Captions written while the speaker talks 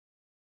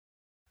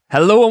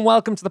Hello and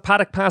welcome to the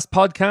Paddock Pass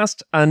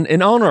podcast. And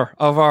in honour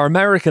of our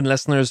American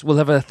listeners, we'll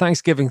have a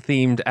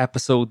Thanksgiving-themed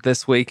episode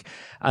this week.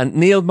 And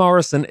Neil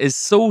Morrison is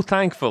so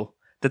thankful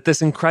that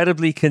this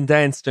incredibly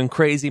condensed and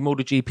crazy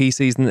MotoGP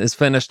season is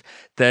finished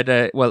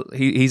that,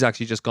 he's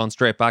actually just gone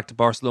straight back to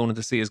Barcelona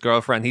to see his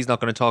girlfriend. He's not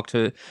going to talk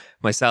to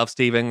myself,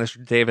 Steve English,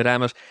 or David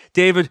Emmett.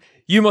 David,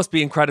 you must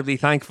be incredibly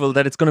thankful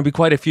that it's going to be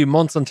quite a few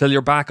months until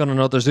you're back on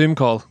another Zoom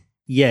call.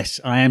 Yes,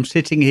 I am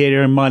sitting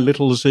here in my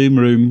little Zoom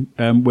room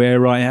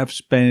where I have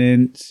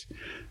spent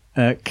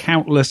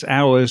countless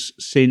hours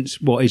since,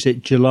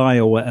 July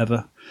or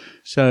whatever.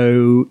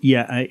 So,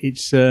 yeah,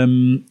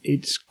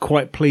 it's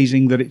quite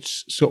pleasing that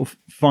it's sort of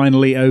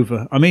finally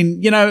over. I mean,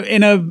 in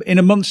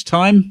a month's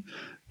time,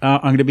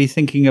 I'm going to be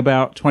thinking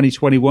about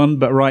 2021,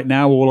 but right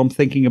now all I'm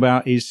thinking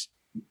about is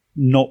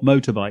not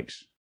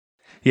motorbikes.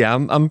 Yeah,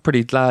 I'm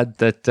pretty glad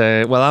that,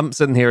 I'm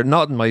sitting here,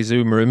 not in my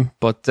Zoom room,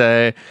 but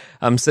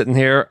I'm sitting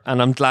here and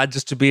I'm glad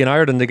just to be in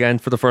Ireland again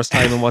for the first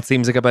time in what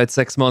seems like about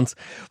 6 months.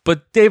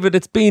 But David,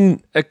 it's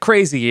been a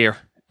crazy year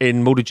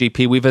in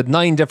MotoGP. We've had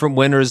 9 different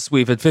winners,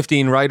 we've had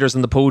 15 riders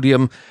on the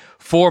podium,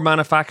 4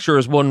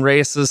 manufacturers won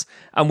races,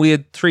 and we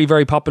had 3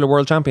 very popular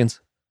world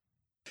champions.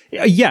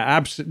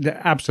 Yeah,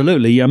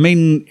 absolutely. I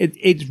mean,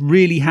 it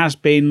really has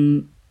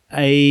been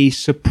a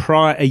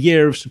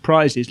year of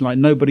surprises. Like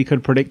nobody could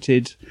have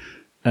predicted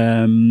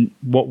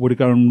what would have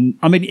gone.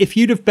 I mean, if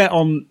you'd have bet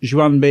on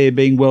Joan Mir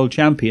being world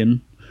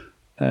champion,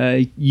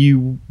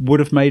 you would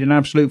have made an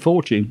absolute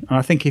fortune. And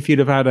I think if you'd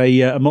have had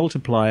a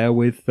multiplier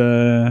with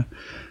Mir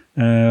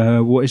and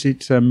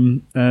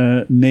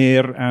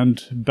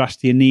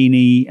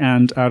Bastianini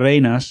and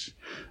Arenas,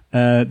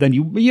 then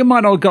you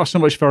might not have got so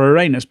much for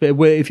Arenas, but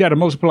if you had a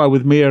multiplier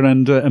with Mir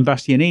and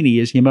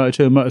Bastianini as your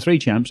Moto2 and Moto3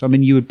 champs, I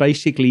mean, you would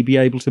basically be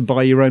able to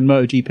buy your own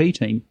MotoGP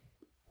team.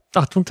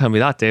 Oh, don't tell me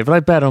that, David.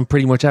 I bet on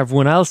pretty much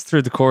everyone else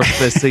through the course of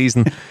this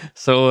season.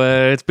 So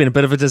it's been a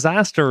bit of a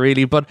disaster,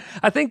 really. But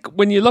I think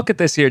when you look at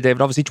this year,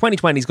 David, obviously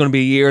 2020 is going to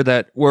be a year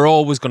that we're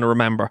always going to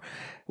remember,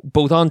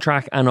 both on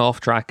track and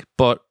off track.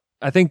 But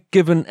I think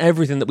given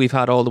everything that we've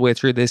had all the way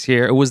through this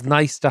year, it was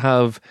nice to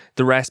have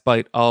the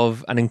respite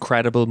of an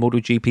incredible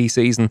MotoGP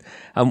season.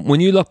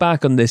 When you look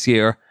back on this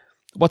year,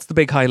 what's the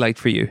big highlight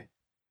for you?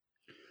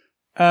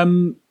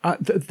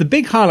 The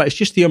big highlight is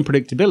just the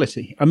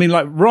unpredictability. I mean,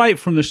 like right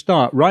from the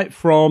start, to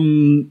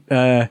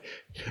an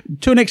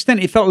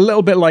extent, it felt a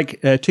little bit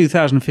like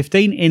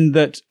 2015 in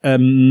that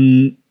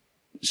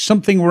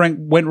something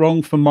went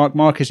wrong for Marc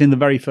Marquez in the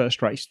very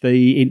first race.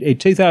 In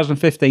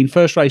 2015,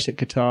 first race at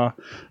Qatar,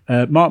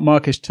 Marc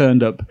Marquez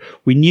turned up.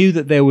 We knew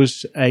that there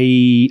was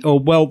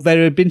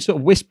there had been sort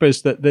of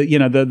whispers that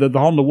the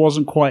Honda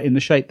wasn't quite in the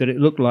shape that it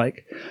looked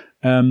like.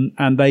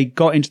 And they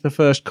got into the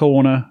first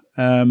corner.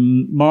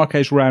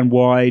 Marquez ran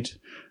wide.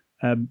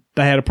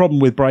 They had a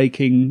problem with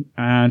braking,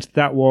 and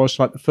that was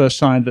like the first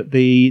sign that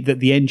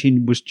the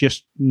engine was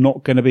just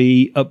not going to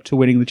be up to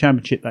winning the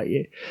championship that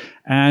year.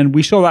 And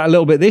we saw that a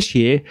little bit this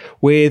year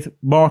with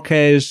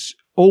Marquez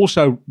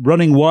also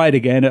running wide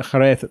again at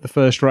Jerez at the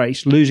first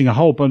race, losing a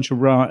whole bunch of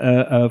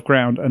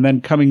ground, and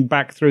then coming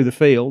back through the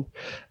field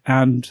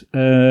and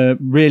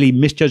really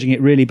misjudging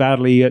it really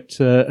badly at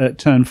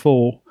turn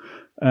 4.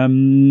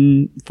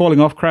 Falling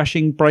off,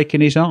 crashing,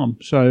 breaking his arm.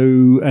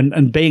 So,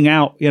 and being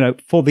out,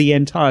 for the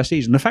entire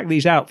season. The fact that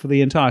he's out for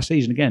the entire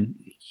season, again,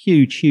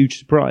 huge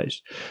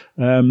surprise.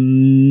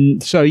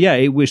 So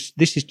yeah,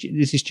 this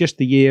is just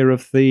the year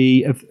of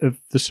the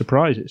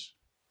surprises.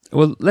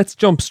 Well, let's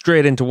jump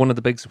straight into one of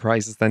the big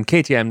surprises then.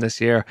 KTM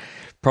this year,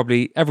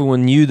 probably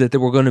everyone knew that they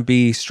were going to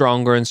be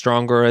stronger and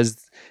stronger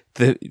as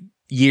the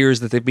years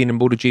that they've been in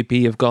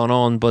MotoGP have gone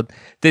on, but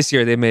this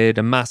year they made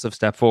a massive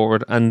step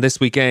forward, and this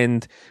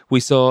weekend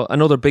we saw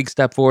another big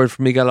step forward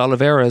for Miguel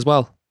Oliveira as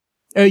well.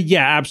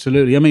 Yeah,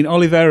 absolutely. I mean,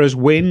 Oliveira's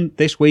win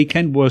this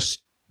weekend was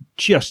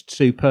just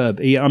superb.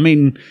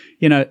 The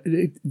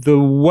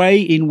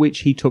way in which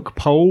he took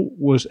pole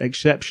was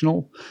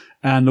exceptional,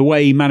 and the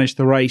way he managed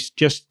the race,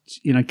 just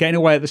getting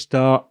away at the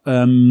start.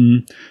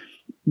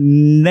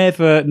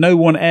 No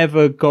one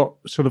ever got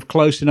sort of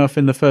close enough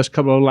in the first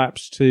couple of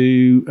laps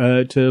to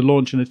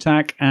launch an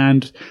attack,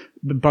 and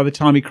by the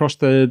time he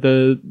crossed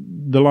the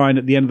line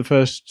at the end of the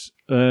first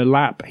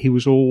lap, he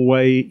was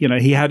always,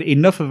 he had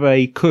enough of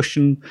a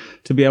cushion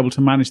to be able to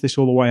manage this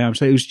all the way home.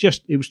 So it was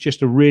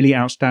just a really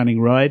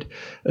outstanding ride.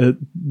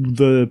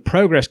 The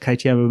progress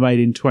KTM have made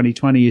in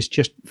 2020 is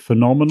just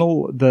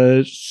phenomenal.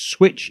 The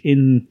switch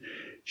in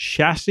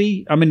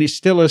chassis, I mean, it's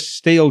still a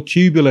steel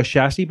tubular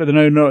chassis, but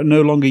they're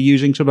no longer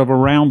using sort of a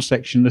round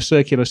section, the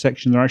circular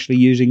section. They're actually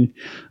using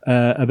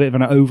a bit of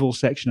an oval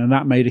section, and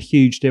that made a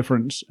huge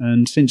difference.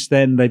 And since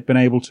then, they've been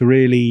able to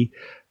really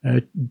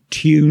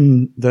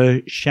tune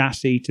the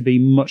chassis to be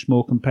much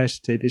more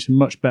competitive. It's a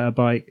much better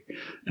bike.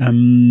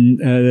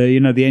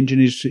 The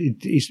engine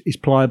is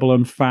pliable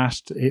and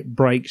fast. It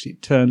brakes,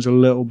 it turns a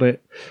little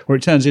bit, or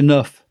it turns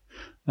enough.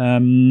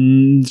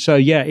 So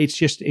yeah, it's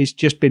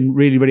just been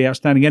really, really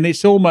outstanding. And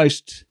it's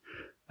almost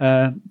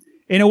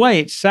in a way,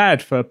 it's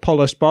sad for Pol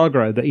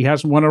Espargaro that he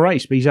hasn't won a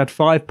race, but he's had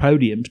 5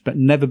 podiums, but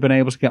never been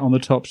able to get on the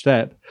top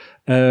step,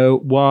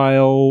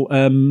 while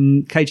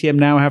KTM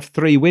now have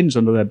 3 wins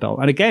under their belt.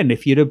 And again,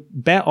 if you'd have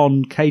bet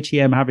on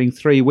KTM having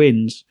 3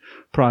 wins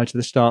prior to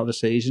the start of the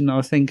season,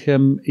 I think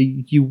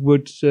you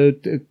would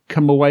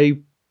come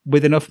away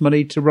with enough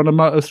money to run a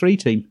Moto3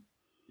 team.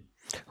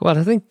 Well,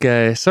 I think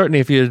certainly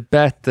if you had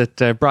bet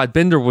that Brad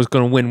Binder was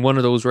going to win one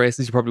of those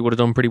races, you probably would have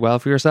done pretty well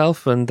for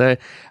yourself. And I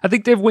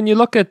think, Dave, when you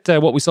look at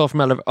what we saw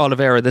from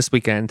Oliveira this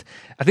weekend,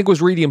 I think it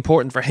was really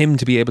important for him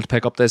to be able to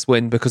pick up this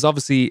win, because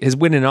obviously his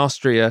win in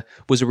Austria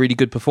was a really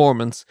good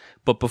performance.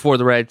 But before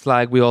the red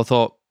flag, we all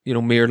thought,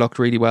 Mir looked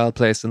really well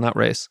placed in that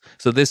race.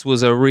 So this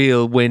was a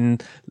real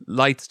win,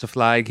 lights to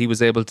flag. He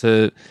was able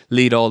to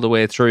lead all the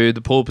way through, the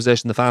pole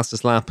position, the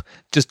fastest lap,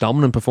 just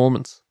dominant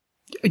performance.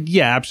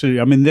 Yeah, absolutely.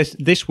 I mean,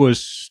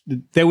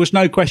 there was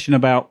no question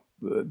about,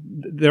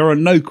 there are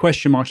no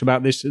question marks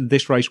about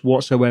this race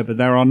whatsoever.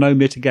 There are no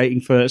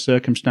mitigating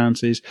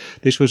circumstances.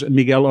 This was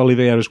Miguel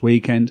Oliveira's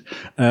weekend.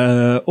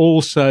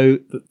 Also,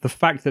 the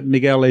fact that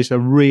Miguel is a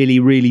really,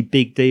 really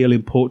big deal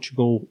in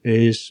Portugal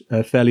is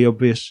fairly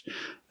obvious.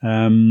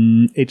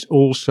 It's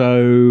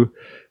also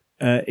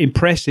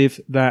impressive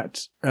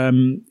that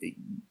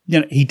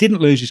he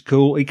didn't lose his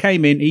cool. He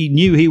came in, he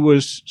knew he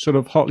was sort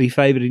of hotly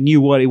favoured, he knew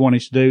what he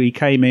wanted to do. He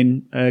came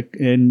in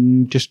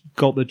and just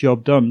got the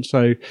job done.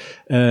 So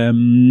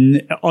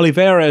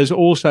Oliveira has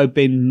also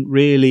been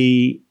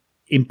really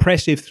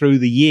impressive through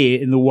the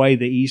year in the way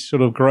that he's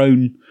sort of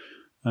grown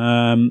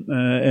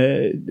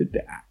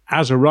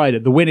as a rider.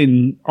 The win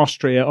in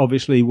Austria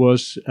obviously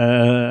was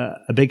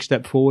a big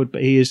step forward,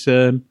 but he is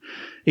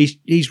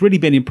he's really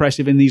been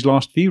impressive in these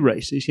last few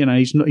races.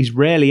 He's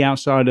rarely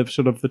outside of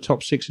sort of the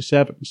top 6 or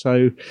 7.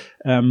 So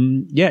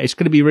it's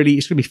going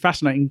to be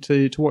fascinating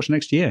to watch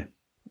next year.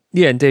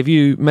 Yeah, and Dave,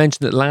 you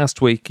mentioned it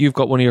last week. You've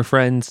got one of your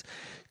friends,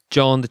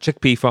 John, the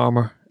chickpea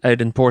farmer, out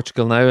in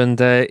Portugal now, and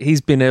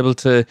he's been able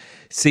to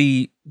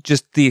see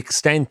just the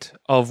extent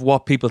of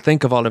what people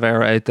think of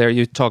Oliveira out there.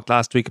 You talked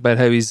last week about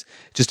how he's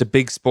just a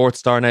big sports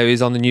star now.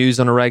 He's on the news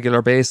on a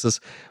regular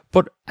basis.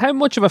 But how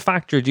much of a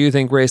factor do you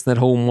think racing at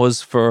home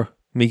was for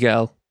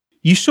Miguel?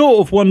 You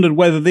sort of wondered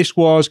whether this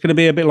was going to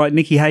be a bit like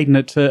Nicky Hayden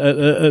at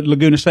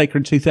Laguna Seca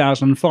in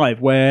 2005,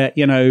 where,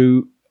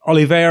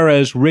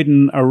 Oliveira's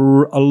ridden a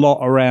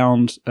lot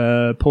around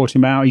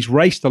Portimao. He's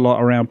raced a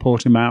lot around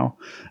Portimao.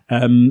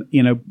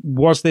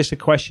 Was this a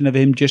question of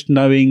him just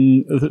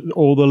knowing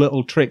all the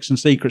little tricks and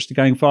secrets to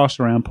going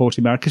faster around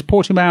Portimao? Because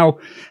Portimao,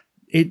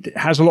 it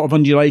has a lot of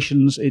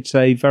undulations. It's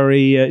a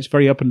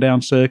very up and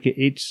down circuit.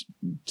 It's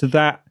to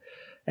that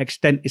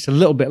extent, it's a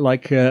little bit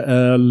like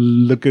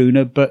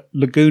Laguna, but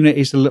Laguna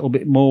is a little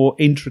bit more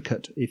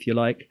intricate, if you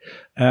like.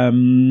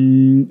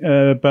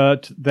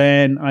 But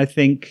then I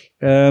think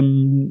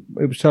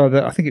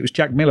it was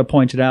Jack Miller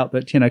pointed out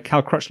that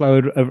Cal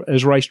Crutchlow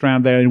has raced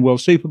around there in World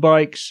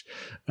Superbikes.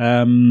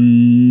 Franco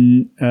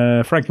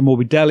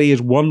Morbidelli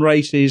has won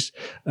races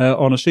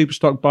on a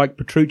Superstock bike.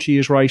 Petrucci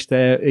has raced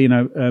there.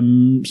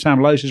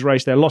 Sam Lowes has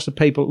raced there. Lots of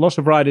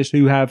riders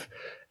who have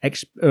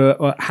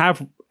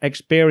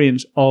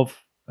experience of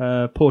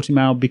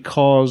Portimao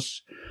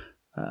because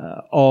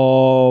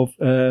of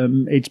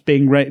it's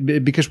being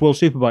because World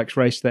Superbikes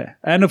raced there,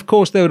 and of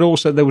course there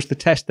was the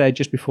test there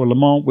just before Le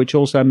Mans, which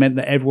also meant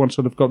that everyone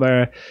sort of got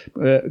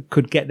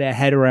could get their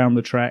head around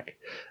the track.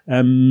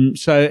 I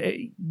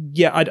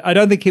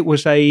don't think it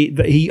was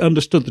that he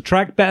understood the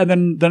track better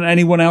than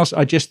anyone else.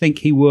 I just think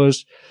he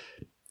was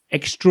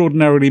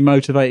extraordinarily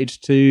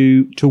motivated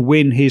to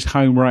win his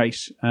home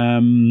race.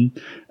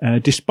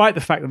 Despite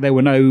the fact that there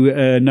were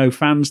no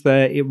fans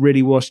there, it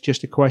really was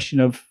just a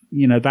question of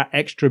that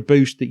extra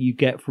boost that you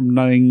get from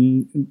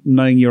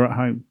knowing you're at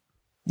home.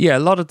 Yeah, a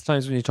lot of the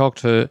times when you talk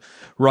to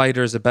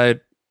riders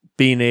about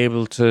being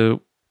able to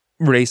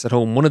race at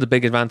home, one of the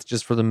big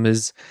advantages for them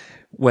is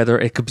whether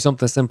it could be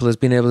something as simple as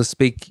being able to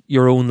speak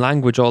your own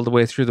language all the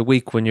way through the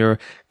week when you're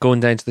going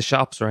down to the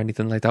shops or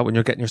anything like that, when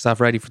you're getting yourself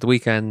ready for the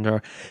weekend,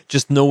 or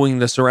just knowing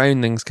the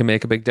surroundings can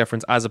make a big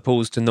difference as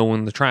opposed to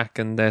knowing the track.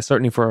 And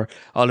certainly for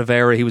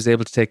Oliveira, he was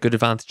able to take good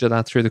advantage of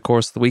that through the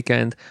course of the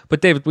weekend.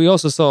 But David, we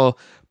also saw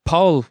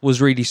Paul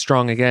was really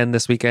strong again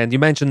this weekend. You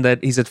mentioned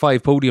that he's had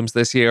 5 podiums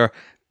this year.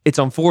 It's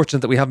unfortunate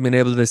that we haven't been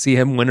able to see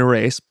him win a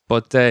race,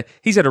 but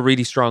he's had a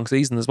really strong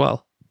season as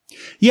well.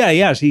 Yeah, he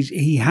has.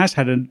 He has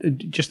had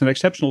just an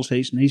exceptional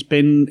season. He's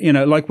been,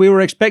 like we were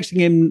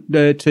expecting him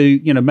to,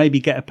 maybe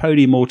get a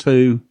podium or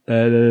two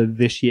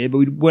this year, but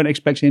we weren't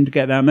expecting him to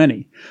get that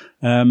many.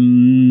 A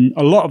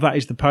lot of that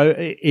is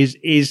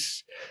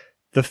is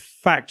the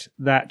fact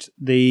that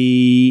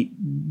the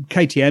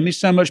KTM is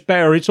so much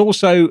better. It's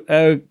also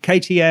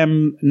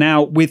KTM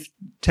now with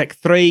Tech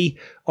 3,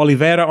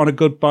 Oliveira on a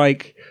good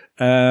bike,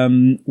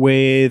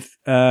 with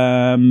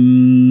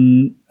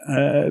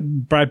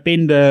Brad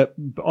Binder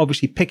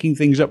obviously picking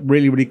things up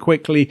really, really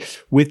quickly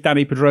with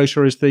Dani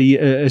Pedrosa as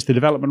the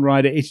development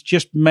rider. It's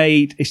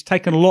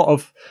taken a lot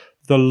of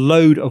the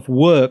load of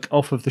work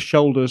off of the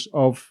shoulders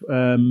of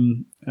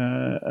Pol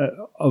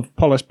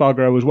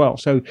Espargaro as well.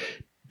 So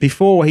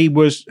Before he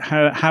was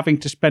having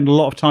to spend a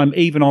lot of time,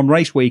 even on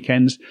race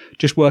weekends,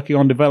 just working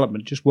on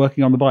development, just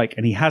working on the bike.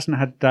 And he hasn't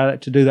had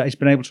to do that. He's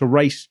been able to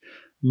race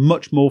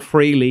much more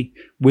freely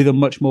with a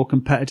much more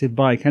competitive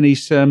bike. And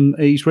he's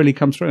really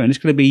come through. And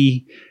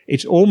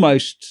it's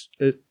almost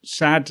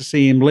sad to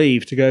see him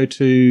leave to go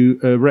to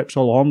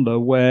Repsol Honda,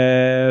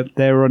 where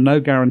there are no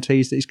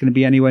guarantees that he's going to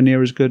be anywhere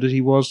near as good as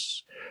he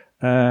was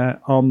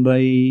on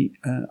the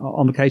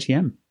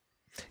KTM.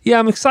 Yeah,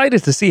 I'm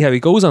excited to see how he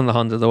goes on the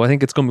Honda, though. I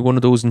think it's going to be one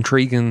of those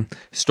intriguing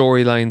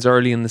storylines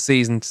early in the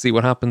season to see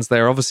what happens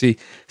there. Obviously,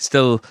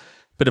 still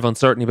a bit of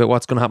uncertainty about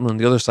what's going to happen on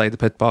the other side of the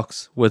pit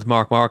box with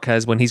Marc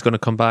Marquez when he's going to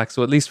come back.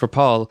 So at least for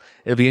Paul,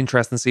 it'll be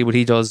interesting to see what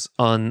he does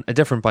on a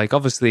different bike.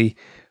 Obviously,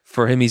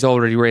 for him, he's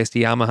already raced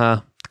the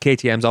Yamaha.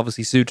 KTM's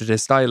obviously suited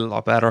his style a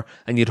lot better,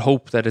 and you'd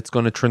hope that it's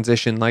going to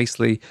transition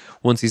nicely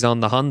once he's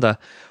on the Honda.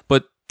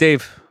 But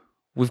Dave,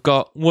 we've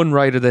got one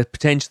rider that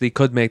potentially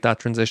could make that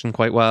transition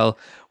quite well.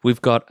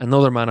 We've got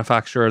another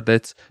manufacturer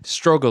that's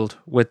struggled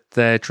with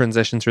the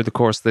transition through the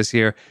course this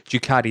year,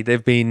 Ducati.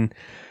 They've been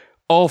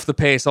off the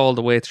pace all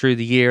the way through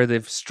the year.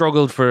 They've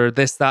struggled for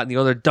this, that, and the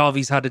other.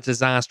 Dovi's had a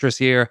disastrous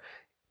year.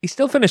 He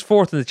still finished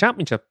fourth in the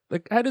championship.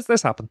 Like, how does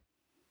this happen?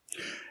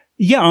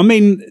 Yeah, I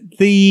mean,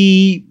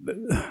 the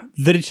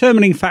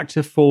determining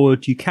factor for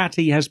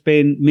Ducati has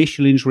been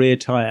Michelin's rear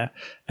tyre,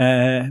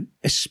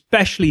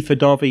 especially for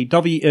Dovi.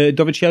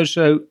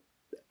 Dovizioso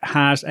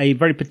has a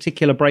very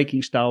particular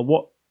braking style.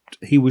 What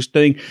he was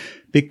doing,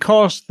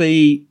 because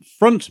the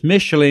front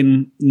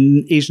Michelin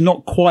is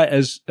not quite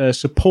as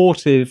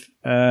supportive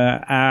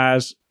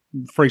as,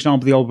 for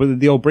example, the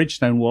old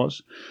Bridgestone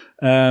was.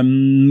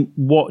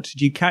 What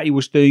Ducati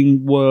was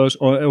doing was,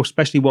 or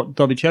especially what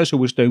Dovizioso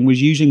was doing, was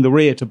using the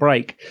rear to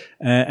brake,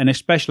 and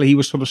especially he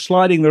was sort of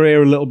sliding the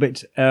rear a little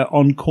bit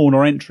on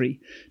corner entry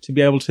to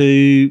be able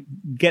to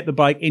get the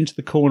bike into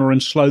the corner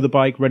and slow the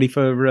bike ready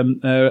for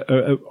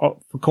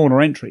corner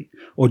entry,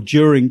 or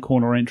during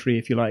corner entry,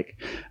 if you like.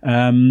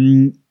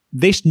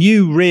 This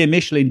new rear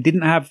Michelin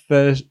didn't have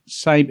the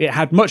same; it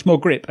had much more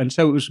grip, and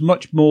so it was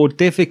much more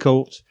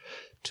difficult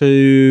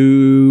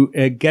to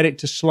get it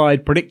to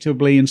slide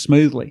predictably and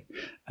smoothly.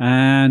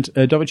 And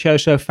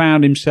Dovizioso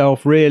found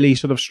himself really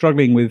sort of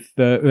struggling with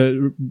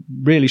that.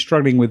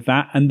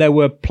 And there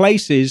were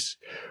places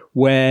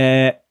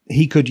where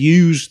he could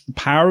use the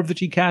power of the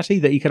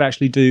Ducati that he could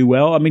actually do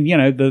well. I mean, you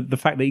know, the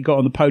fact that he got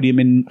on the podium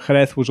in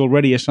Jerez was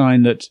already a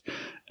sign that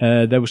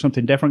there was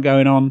something different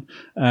going on.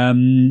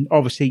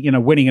 Obviously, you know,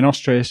 winning in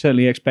Austria,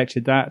 certainly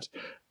expected that.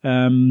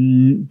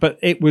 But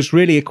it was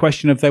really a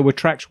question of there were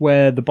tracks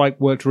where the bike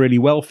worked really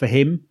well for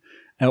him,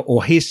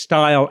 or his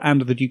style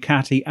and the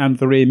Ducati and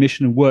the rear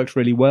Michelin worked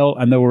really well.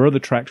 And there were other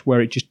tracks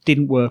where it just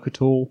didn't work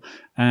at all.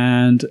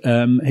 And,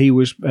 he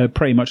was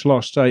pretty much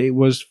lost. So it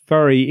was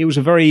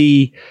a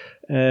very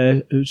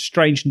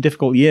strange and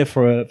difficult year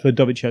for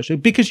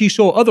Dovizioso, because you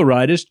saw other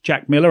riders,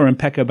 Jack Miller and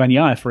Pecco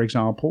Bagnaia, for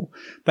example,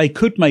 they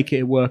could make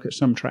it work at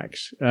some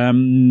tracks.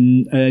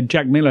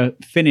 Jack Miller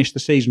finished the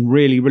season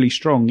really, really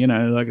strong. You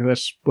know, like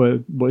that's,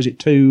 what is it,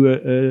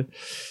 two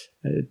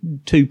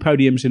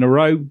podiums in a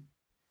row.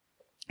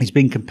 He's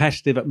been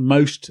competitive at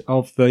most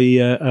of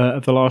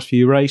the last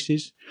few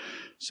races.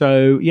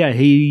 So yeah,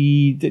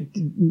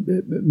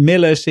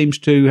 Miller seems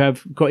to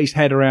have got his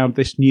head around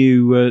this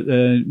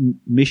new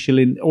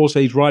Michelin. Also,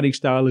 his riding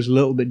style is a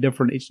little bit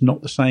different. It's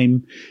not the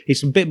same.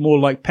 It's a bit more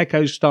like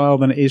Pecco's style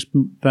than like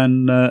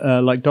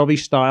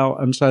Dovi's style,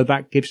 and so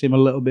that gives him a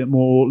little bit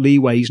more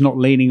leeway. He's not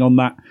leaning on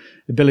that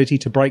ability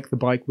to brake the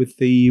bike with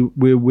the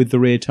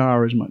rear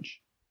tire as much.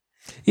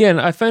 Yeah, and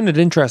I found it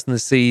interesting to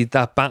see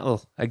that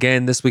battle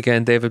again this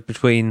weekend, David,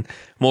 between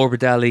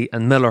Morbidelli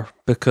and Miller,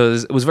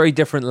 because it was very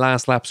different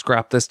last lap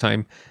scrap this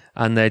time.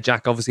 And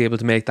Jack obviously able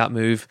to make that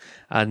move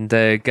and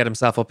get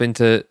himself up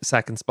into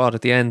second spot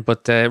at the end.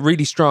 But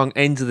really strong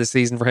end to the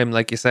season for him,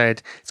 like you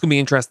said. It's going to be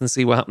interesting to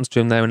see what happens to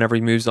him now whenever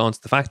he moves on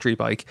to the factory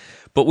bike.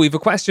 But we have a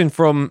question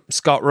from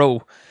Scott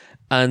Rowe.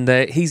 And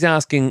he's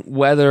asking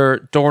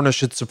whether Dorna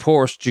should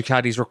support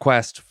Ducati's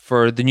request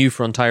for the new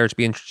front tyre to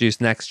be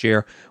introduced next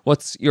year.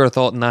 What's your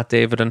thought on that,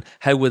 David, and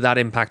how would that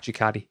impact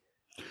Ducati?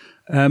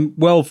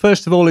 Well,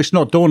 first of all, it's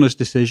not Dorna's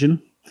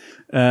decision.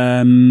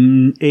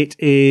 It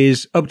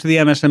is up to the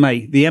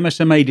MSMA. The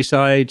MSMA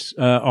decides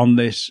on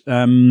this.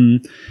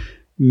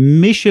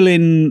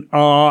 Michelin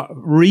are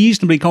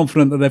reasonably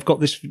confident that they've got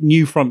this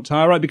new front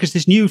tyre, right? Because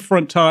this new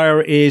front tyre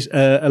is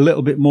a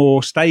little bit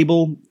more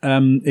stable.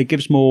 It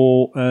gives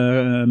more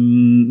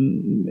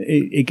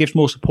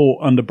support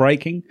under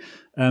braking.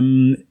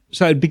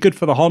 So it'd be good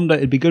for the Honda.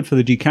 It'd be good for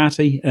the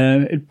Ducati.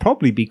 It'd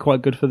probably be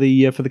quite good for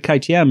the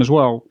KTM as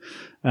well.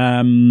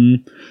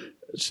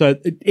 So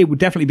it would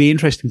definitely be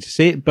interesting to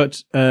see it,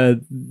 but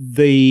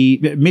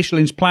the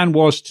Michelin's plan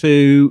was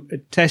to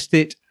test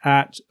it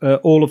at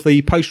all of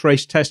the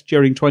post-race tests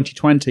during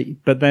 2020,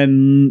 but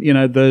then, you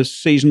know, the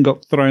season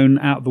got thrown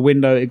out the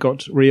window, it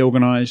got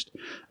reorganized,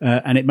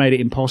 and it made it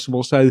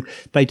impossible. So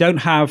they don't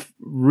have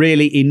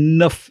really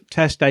enough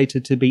test data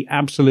to be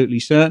absolutely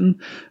certain.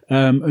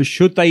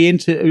 Should they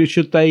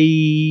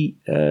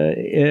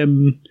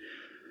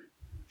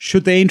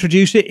Should they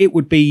introduce it? It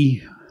would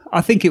be.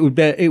 I think it would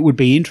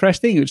be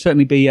interesting. It would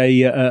certainly be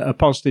a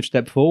positive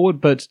step forward,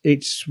 but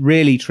it's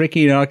really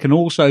tricky. And I can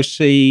also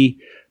see,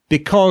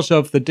 because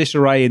of the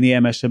disarray in the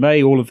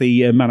MSMA, all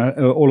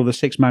of the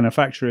 6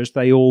 manufacturers,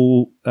 they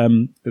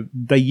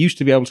used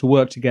to be able to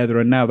work together,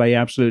 and now they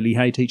absolutely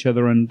hate each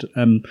other and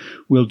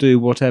will do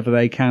whatever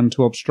they can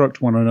to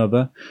obstruct one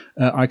another.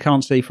 I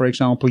can't see, for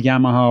example,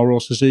 Yamaha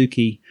or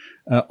Suzuki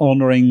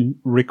honouring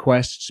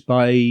requests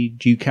by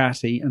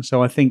Ducati, and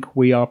so I think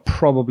we are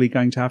probably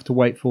going to have to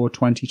wait for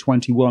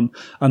 2021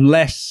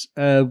 unless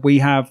we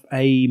have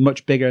a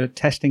much bigger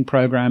testing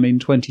program in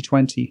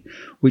 2020,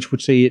 which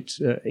would see it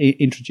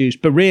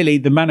introduced. But really,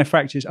 the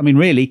manufacturers,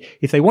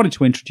 if they wanted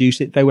to introduce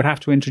it, they would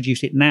have to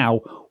introduce it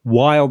now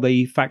while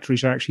the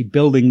factories are actually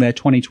building their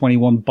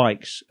 2021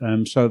 bikes,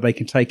 so they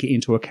can take it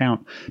into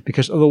account,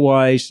 because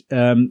otherwise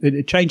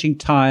changing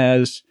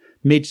tyres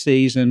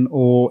mid-season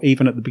or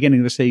even at the beginning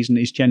of the season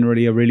is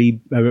generally a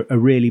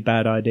really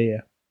bad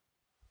idea.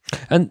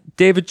 And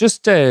David,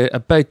 just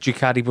about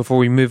Ducati before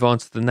we move on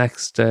to the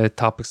next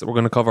topics that we're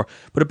going to cover,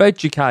 but about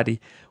Ducati,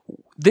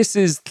 this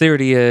is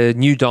clearly a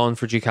new dawn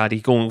for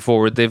Ducati going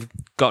forward. They've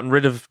gotten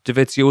rid of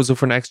Dovizioso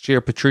for next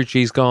year.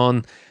 Petrucci's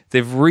gone.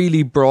 They've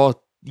really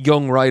brought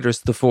young riders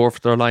to the fore for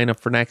their lineup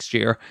for next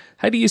year.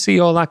 How do you see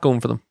all that going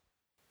for them?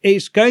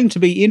 It's going to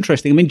be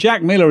interesting.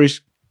 Jack Miller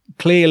is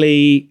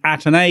clearly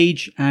at an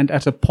age and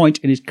at a point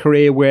in his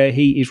career where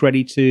he is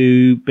ready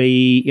to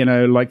be,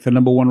 like the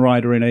number one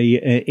rider in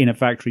a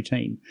factory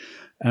team.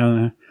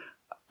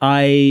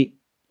 I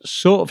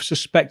sort of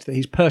suspect that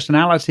his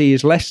personality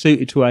is less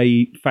suited to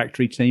a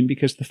factory team,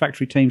 because the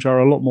factory teams are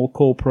a lot more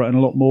corporate and a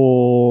lot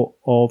more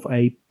of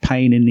a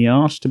pain in the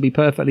arse, to be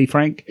perfectly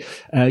frank.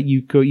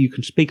 You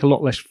can speak a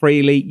lot less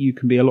freely. You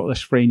can be a lot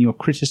less free in your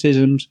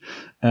criticisms.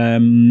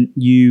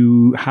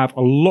 You have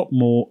a lot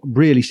more,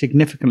 really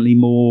significantly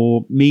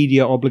more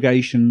media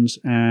obligations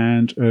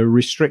and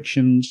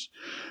restrictions.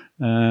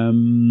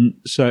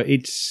 So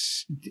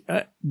it's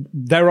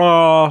there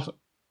are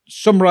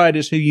some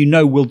riders who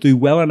will do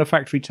well in a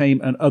factory team,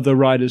 and other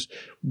riders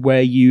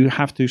where you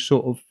have to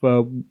sort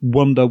of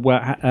wonder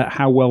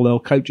how well they'll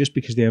cope, just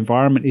because the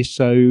environment is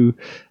so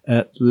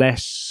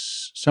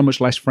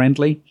much less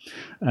friendly.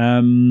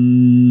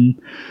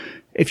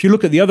 If you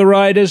look at the other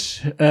riders,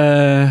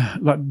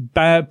 like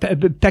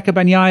Pecco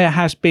Bagnaia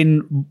has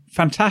been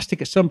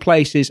fantastic at some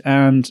places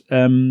and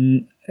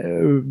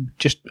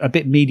just a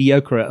bit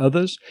mediocre at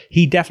others.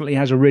 He definitely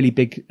has a really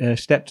big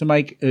step to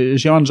make.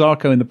 Johann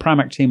Zarco in the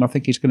Pramac team, I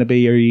think, is going to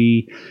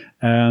be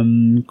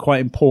quite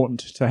important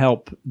to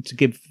help to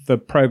give the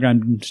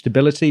program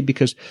stability,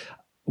 because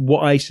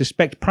what I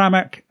suspect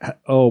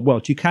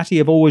Ducati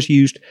have always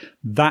used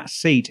that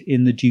seat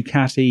in the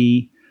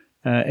Ducati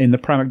in the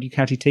Pramac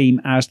Ducati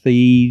team as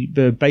the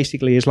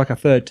basically as like a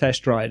third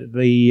test rider.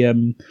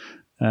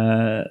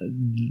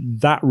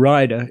 That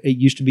rider, it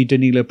used to be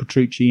Danilo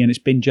Petrucci, and it's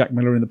been Jack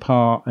Miller in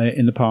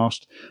the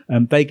past.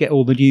 They get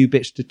all the new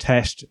bits to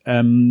test,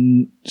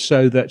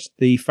 so that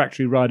the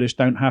factory riders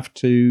don't have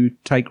to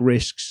take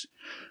risks.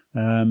 So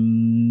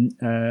that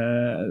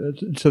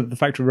the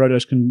factory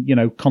riders can,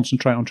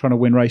 concentrate on trying to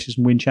win races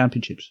and win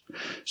championships.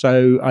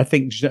 So I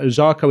think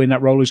Zarco in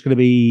that role is going to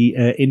be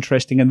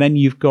interesting. And then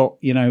you've got,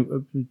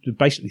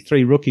 basically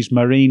 3 rookies: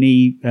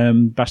 Marini,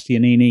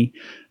 Bastianini,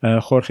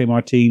 Jorge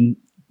Martin.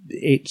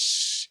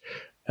 It's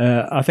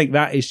I think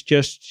that is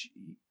just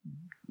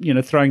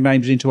throwing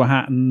names into a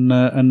hat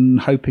and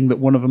hoping that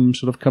one of them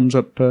sort of comes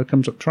up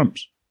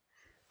trumps.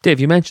 Dave,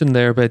 you mentioned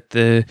there about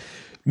the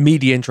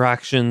media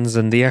interactions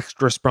and the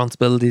extra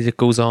responsibility that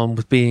goes on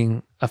with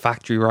being a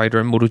factory rider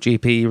in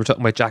MotoGP. You were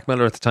talking about Jack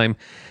Miller at the time,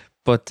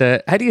 but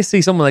how do you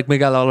see someone like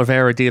Miguel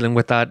Oliveira dealing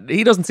with that?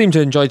 He doesn't seem to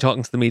enjoy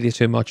talking to the media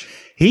too much.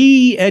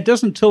 He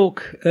doesn't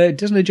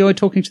enjoy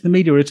talking to the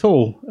media at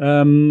all.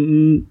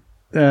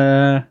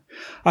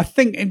 I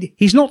think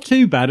he's not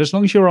too bad as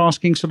long as you're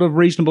asking sort of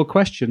reasonable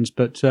questions,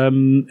 but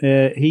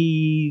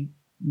he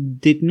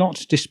did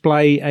not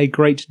display a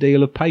great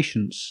deal of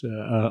patience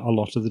a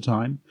lot of the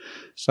time.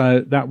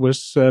 So that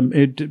was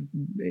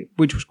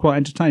which was quite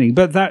entertaining.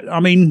 But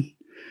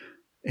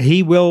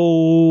he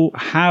will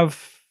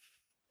have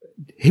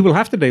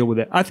to deal with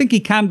it. I think he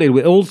can deal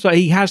with it. Also,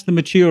 he has the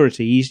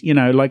maturity. He's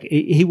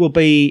he will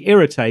be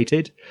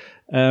irritated.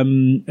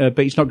 But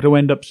he's not going to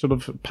end up sort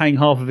of paying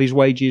half of his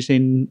wages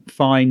in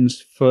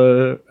fines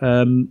for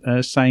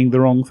saying the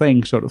wrong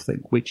thing, sort of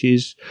thing, which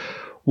is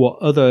what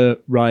other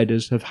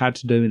riders have had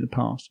to do in the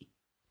past.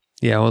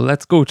 Yeah, well,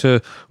 let's go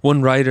to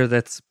one rider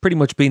that's pretty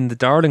much been the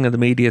darling of the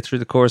media through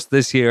the course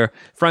this year,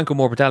 Franco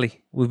Morbidelli.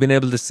 We've been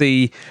able to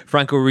see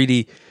Franco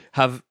really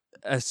have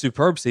a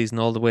superb season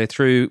all the way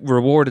through,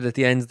 rewarded at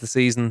the end of the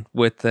season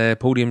with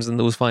podiums in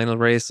those final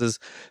races,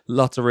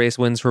 lots of race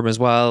wins for him as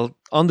well.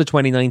 On the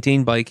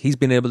 2019 bike, he's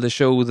been able to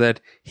show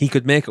that he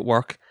could make it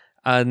work,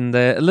 and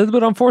a little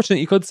bit unfortunate,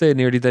 you could say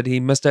nearly, that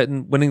he missed out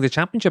on winning the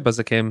championship as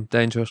it came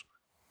down to it.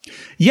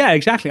 Yeah,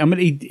 exactly. I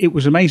mean, it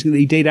was amazing that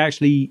he did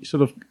actually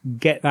sort of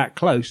get that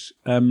close.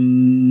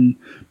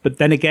 But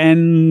then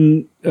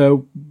again,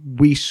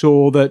 we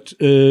saw that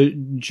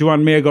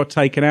Joan Mir got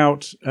taken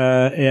out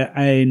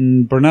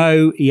in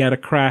Brno. He had a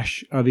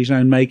crash of his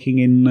own making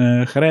in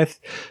Jerez.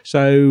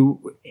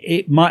 So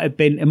it might have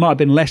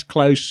been less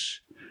close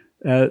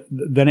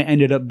than it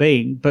ended up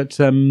being. But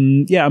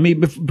yeah, I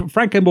mean,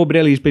 Franco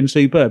Morbidelli has been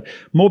superb.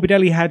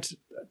 Morbidelli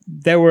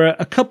there were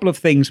a couple of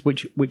things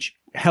which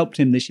helped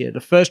him this year.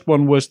 The first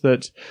one was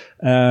that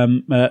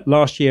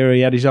last year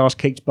he had his ass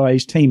kicked by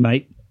his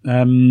teammate.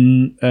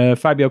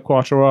 Fabio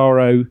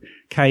Quartararo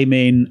came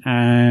in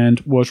and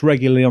was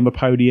regularly on the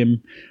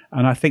podium,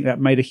 and I think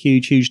that made a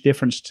huge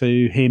difference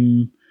to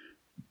him.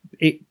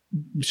 It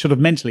sort of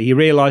mentally, he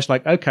realised,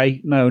 like, okay,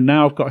 no,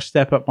 now I've got to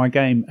step up my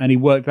game, and he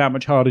worked that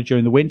much harder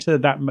during the winter.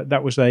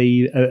 That was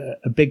a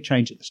big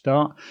change at the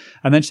start.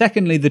 And then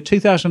secondly, the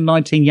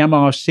 2019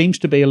 Yamaha seems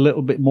to be a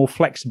little bit more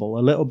flexible,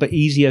 a little bit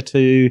easier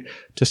to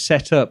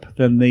set up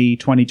than the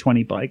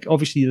 2020 bike.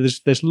 Obviously,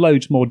 there's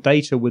loads more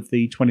data with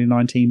the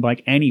 2019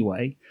 bike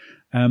anyway,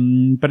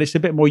 but it's a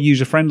bit more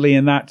user friendly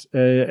in that,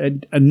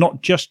 and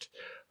not just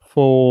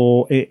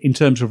in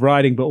terms of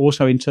riding, but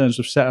also in terms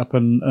of setup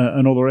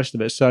and all the rest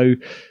of it. So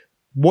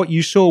what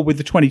you saw with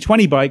the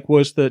 2020 bike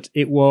was that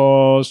it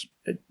was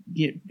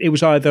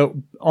either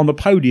on the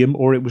podium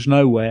or it was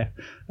nowhere.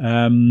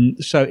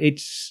 So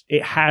it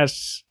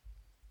has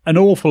an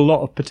awful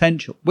lot of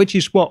potential, which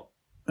is what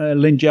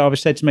Lynn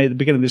Jarvis said to me at the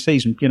beginning of the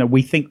season.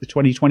 We think the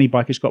 2020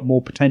 bike has got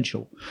more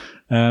potential.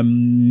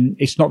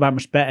 It's not that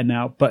much better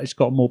now, but it's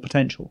got more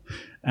potential,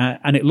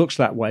 and it looks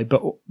that way.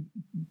 But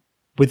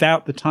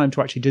without the time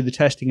to actually do the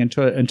testing and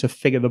to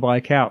figure the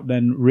bike out,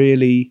 then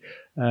really,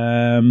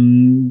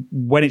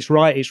 when it's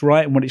right,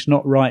 and when it's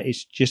not right,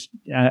 it's just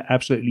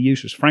absolutely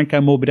useless.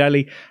 Franco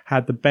Morbidelli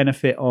had the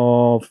benefit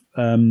of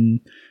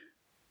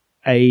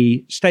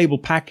a stable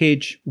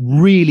package,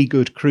 really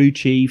good crew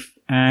chief,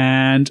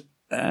 and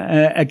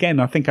again,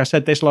 I think I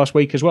said this last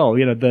week as well.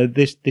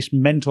 This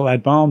mental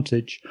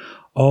advantage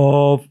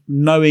of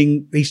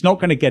knowing he's not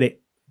going to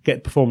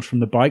get performance from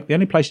the bike. The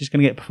only place he's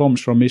going to get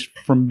performance from is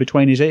from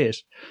between his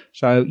ears.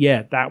 So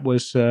yeah, that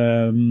was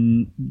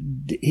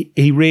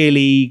he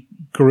really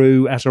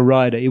grew as a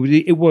rider.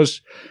 It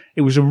was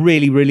a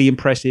really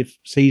impressive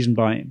season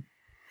by him.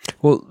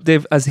 Well,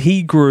 Dave, as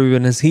he grew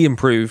and as he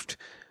improved,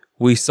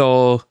 we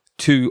saw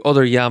two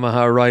other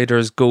Yamaha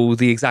riders go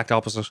the exact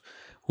opposite.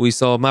 We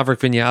saw Maverick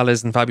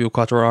Vinales and Fabio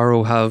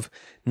Quartararo have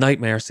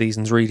nightmare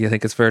seasons, really, I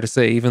think it's fair to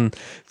say, even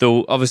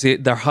though obviously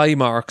their high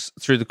marks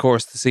through the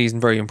course of the season,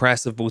 very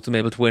impressive, both of them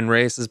able to win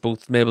races,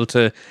 both of them able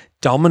to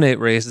dominate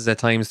races at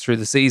times through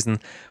the season,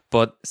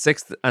 but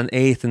 6th and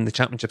 8th in the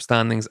championship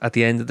standings at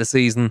the end of the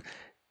season.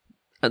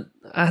 And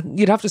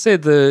you'd have to say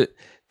the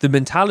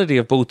mentality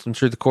of both of them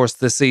through the course of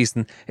the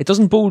season, it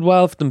doesn't bode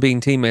well for them being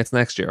teammates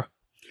next year.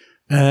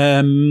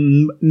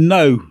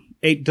 No,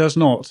 it does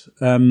not.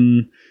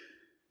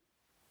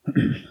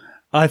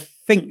 I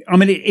think,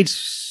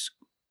 it's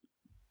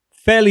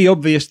fairly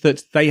obvious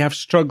that they have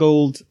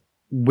struggled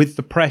with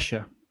the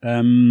pressure,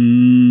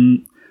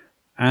 and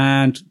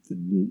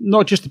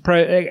not just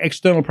the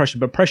external pressure,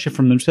 but pressure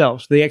from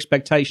themselves, the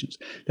expectations.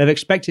 They've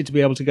expected to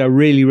be able to go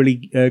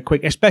really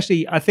quick,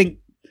 especially, I think,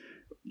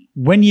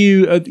 when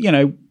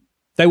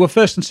they were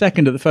first and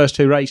second at the first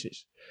two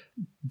races.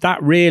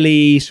 That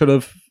really sort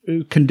of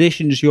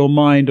conditions your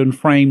mind and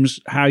frames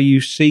how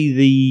you see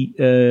the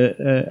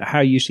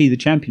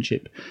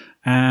championship.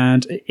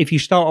 And if you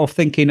start off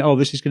thinking, oh,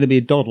 this is going to be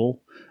a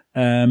doddle,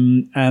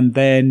 and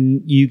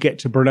then you get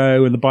to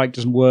Brno and the bike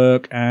doesn't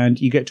work, and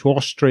you get to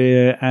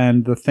Austria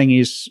and the thing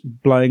is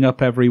blowing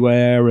up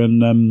everywhere,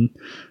 and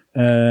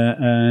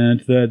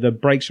the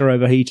brakes are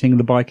overheating and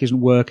the bike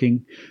isn't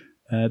working,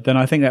 then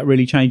I think that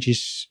really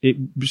changes it.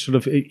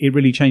 It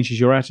really changes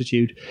your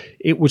attitude.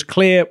 It was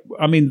clear.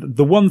 I mean,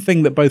 the one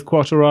thing that both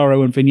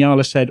Quartararo and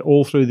Vinales said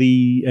all through the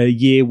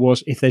year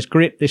was, if there's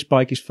grip, this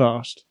bike is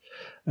fast.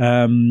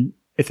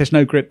 If there's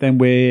no grip, then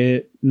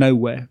we're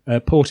nowhere.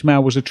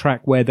 Portimao was a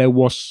track where there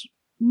was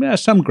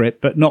some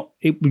grip, but not.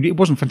 It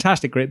wasn't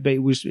fantastic grip, but it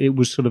was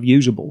sort of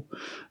usable.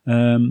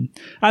 And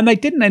they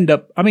didn't end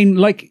up. I mean,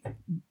 like,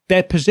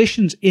 their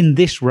positions in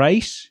this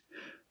race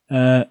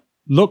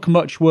look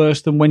much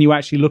worse than when you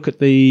actually look at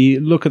the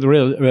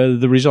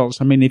the results.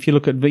 I mean, if you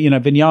look at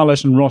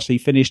Vinales and Rossi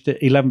finished at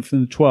 11th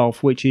and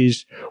 12th, which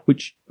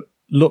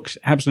looks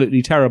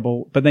absolutely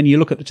terrible. But then you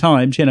look at the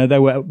times, they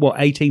were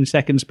 18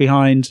 seconds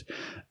behind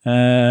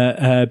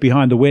the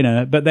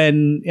winner. But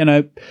then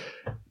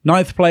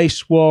 9th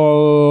place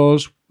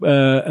was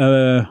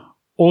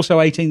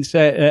also 18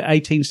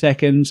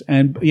 seconds,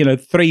 and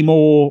three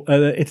more.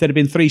 If there'd have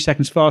been 3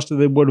 seconds faster,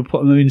 they would have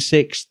put them in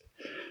 6th.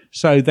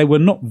 So they were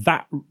not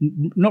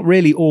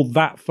really all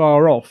that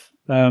far off.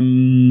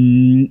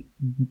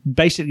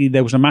 Basically,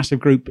 there was a massive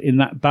group in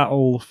that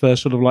battle for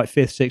sort of like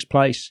 5th, 6th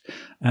place,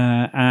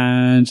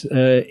 and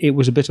it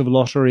was a bit of a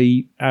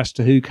lottery as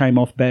to who came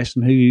off best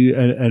and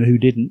who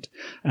didn't.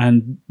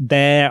 And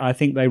there, I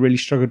think they really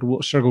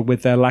struggled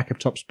with their lack of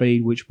top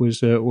speed, which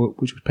was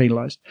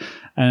penalised.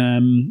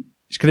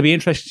 It's going to be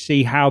interesting to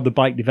see how the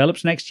bike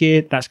develops next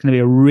year. That's going to be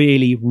a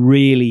really,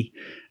 really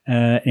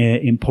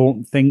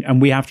important thing.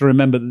 And we have to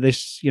remember that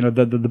this,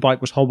 the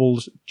bike was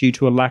hobbled due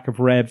to a lack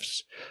of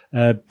revs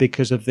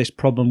because of this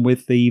problem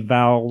with the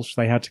valves.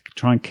 They had to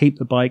try and keep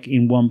the bike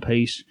in one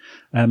piece,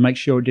 make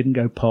sure it didn't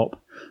go pop.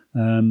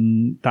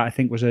 That I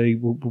think was a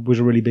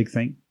really big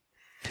thing.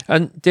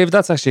 And David,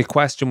 that's actually a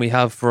question we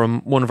have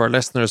from one of our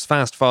listeners,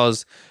 Fast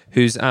Foz,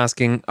 who's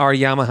asking, are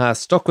Yamaha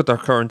stuck with their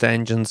current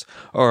engines,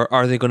 or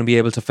are they going to be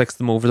able to fix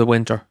them over the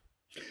winter?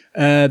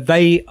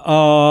 They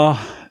are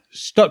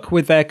stuck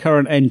with their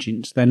current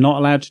engines. They're not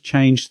allowed to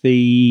change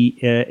the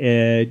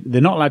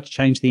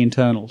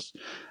internals.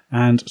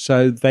 And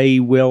so they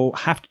will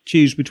have to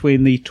choose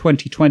between the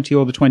 2020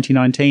 or the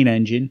 2019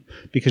 engine,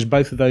 because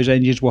both of those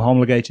engines were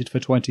homologated for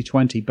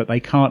 2020, but they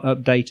can't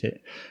update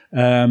it.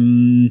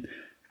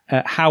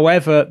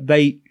 However,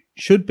 they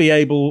should be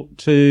able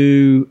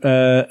to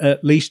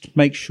at least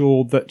make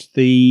sure that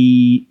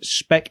the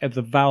spec of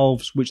the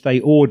valves which they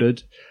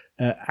ordered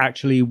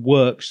actually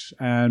works,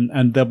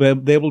 and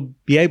they will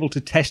be able to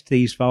test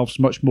these valves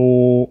much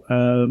more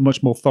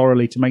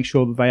thoroughly to make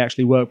sure that they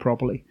actually work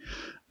properly.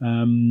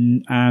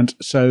 And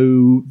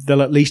so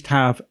they'll at least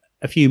have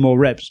a few more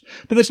revs.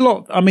 But there's a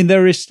lot,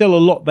 there is still a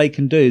lot they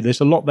can do.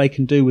 There's a lot they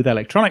can do with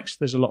electronics.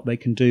 There's a lot they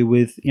can do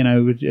with,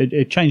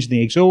 changing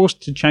the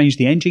exhaust, to change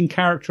the engine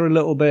character a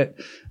little bit.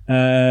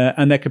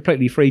 And they're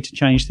completely free to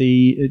change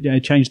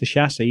the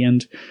chassis.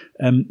 And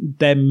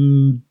their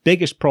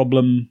biggest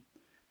problem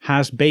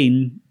has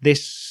been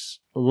this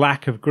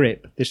lack of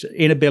grip, this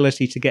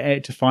inability to get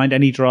it to find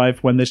any drive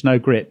when there's no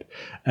grip.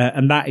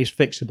 And that is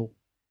fixable.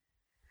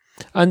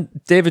 And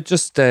David,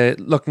 just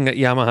looking at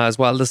Yamaha as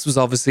well, this was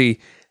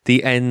obviously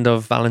the end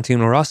of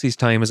Valentino Rossi's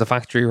time as a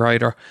factory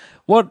rider.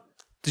 What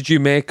did you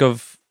make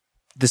of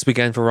this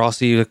weekend for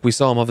Rossi? Like, we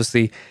saw him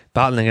obviously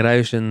battling it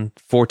out in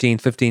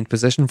 14th, 15th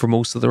position for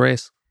most of the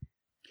race.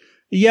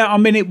 Yeah,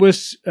 it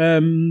was,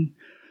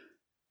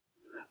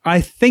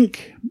 I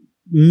think,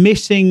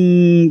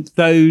 missing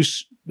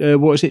those,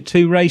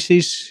 2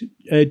 races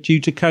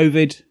due to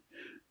COVID.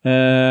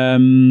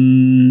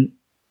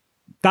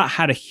 That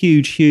had a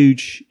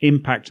huge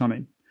impact on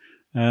him.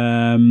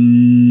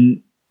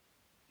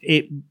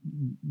 It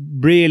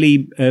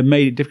really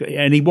made it difficult,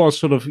 and he was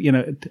sort of,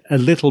 a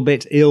little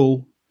bit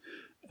ill.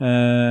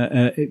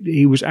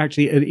 He was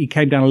actually, he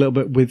came down a little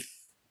bit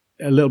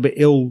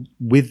ill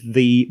with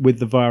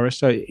the virus,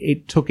 so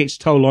it took its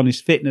toll on his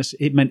fitness.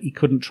 It meant he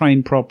couldn't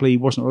train properly, he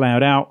wasn't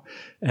allowed out,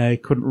 he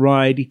couldn't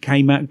ride, he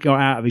got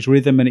out of his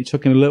rhythm, and it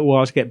took him a little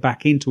while to get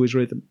back into his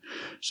rhythm.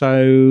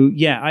 So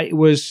yeah, it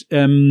was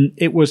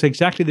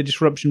exactly the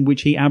disruption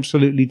which he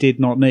absolutely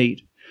did not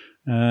need.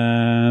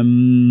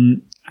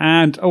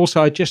 And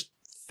also I just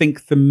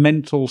think the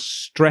mental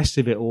stress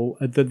of it all,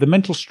 the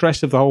mental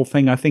stress of the whole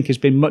thing, I think has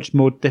been much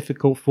more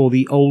difficult for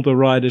the older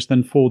riders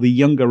than for the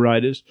younger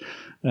riders.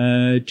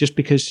 Just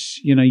because,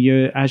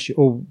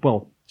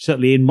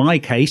 certainly in my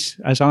case,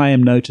 as I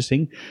am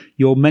noticing,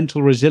 your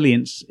mental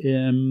resilience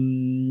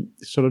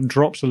sort of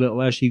drops a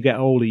little as you get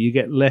older. You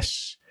get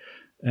less,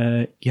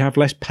 you have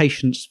less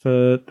patience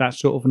for that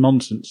sort of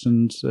nonsense,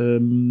 and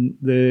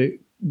the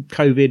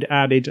COVID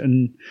added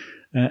an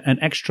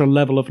extra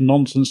level of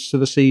nonsense to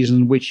the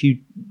season, which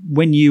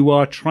when you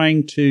are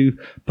trying to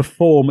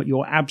perform at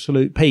your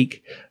absolute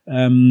peak,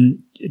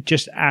 it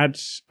just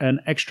adds an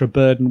extra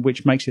burden,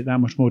 which makes it that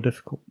much more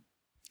difficult.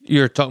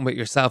 You're talking about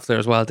yourself there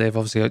as well, Dave.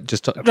 Obviously,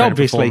 just trying to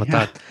perform at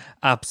that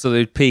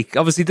absolute peak.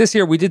 Obviously, this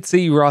year we did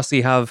see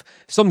Rossi have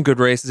some good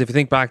races. If you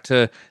think back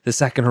to the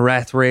second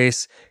Jerez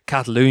race,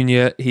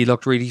 Catalunya, he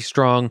looked really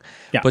strong.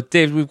 Yeah. But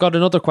Dave, we've got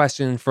another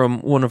question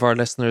from one of our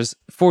listeners,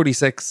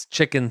 46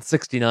 Chicken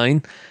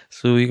 69.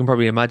 So you can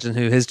probably imagine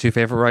who his 2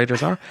 favourite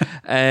riders are.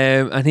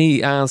 And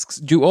he asks,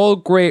 do all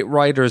great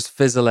riders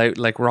fizzle out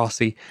like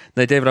Rossi?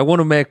 Now, David, I want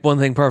to make one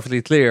thing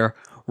perfectly clear.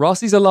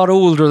 Rossi's a lot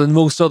older than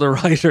most other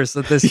riders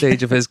at this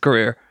stage of his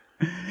career.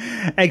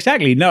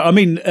 Exactly. No,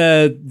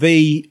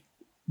 the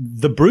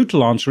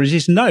brutal answer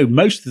is no.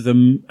 Most of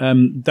them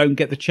don't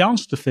get the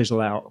chance to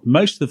fizzle out.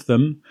 Most of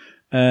them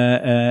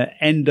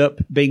end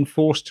up being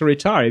forced to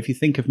retire. If you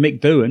think of Mick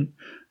Doohan,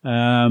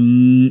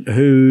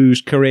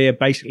 whose career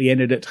basically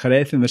ended at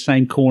Jerez in the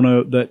same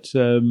corner that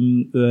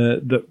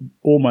that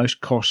almost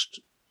cost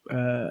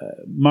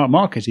Marc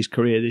Marquez's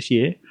career this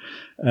year.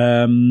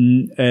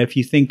 If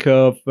you think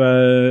of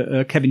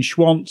Kevin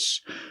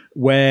Schwantz,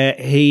 where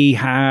he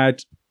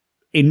had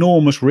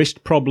enormous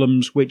wrist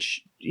problems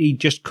which he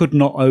just could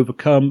not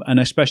overcome,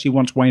 and especially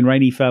once Wayne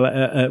Rainey fell,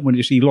 when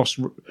he lost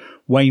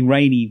Wayne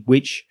Rainey,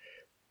 which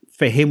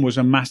for him was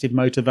a massive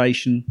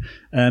motivation.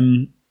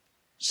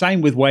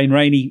 Same with Wayne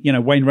Rainey.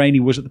 Wayne Rainey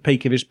was at the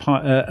peak of his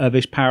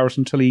powers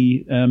until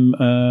he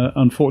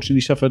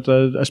unfortunately suffered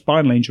a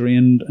spinal injury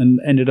and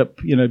ended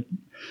up ended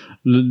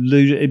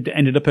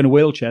up in a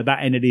wheelchair. That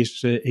ended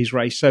his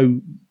race. So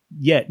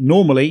yeah,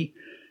 normally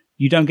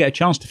you don't get a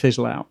chance to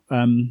fizzle out.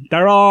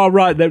 There are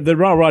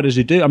riders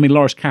who do. I mean,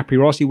 Loris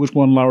Capirossi was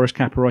one. Loris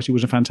Capirossi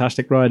was a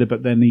fantastic rider,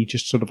 but then he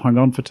just sort of hung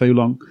on for too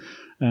long.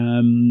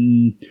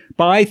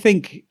 But I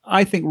think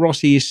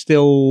Rossi is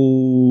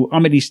still. I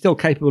mean, he's still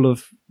capable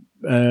of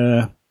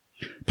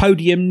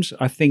podiums.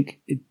 I think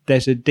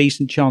there's a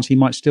decent chance he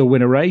might still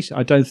win a race.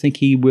 I don't think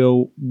he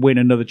will win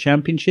another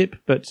championship,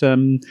 but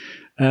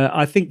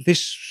I think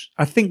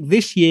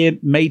this year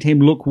made him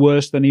look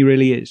worse than he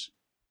really is.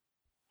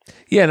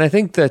 Yeah, and I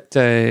think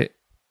that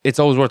it's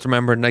always worth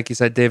remembering, like you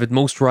said, David,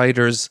 most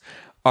riders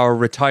are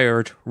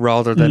retired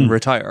rather than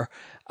retire.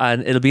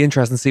 And it'll be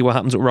interesting to see what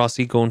happens with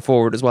Rossi going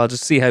forward as well,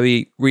 just see how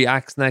he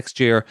reacts next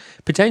year,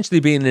 potentially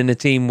being in a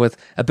team with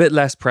a bit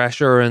less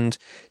pressure and,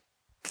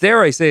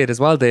 dare I say it as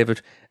well,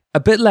 David, a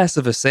bit less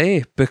of a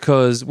say,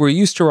 because we're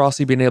used to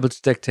Rossi being able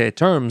to dictate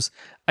terms.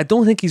 I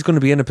don't think he's going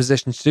to be in a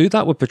position to do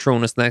that with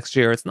Petronas next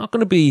year. It's not going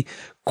to be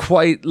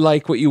quite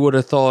like what you would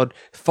have thought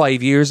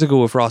 5 years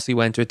ago if Rossi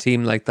went to a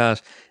team like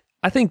that.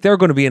 I think they're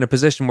going to be in a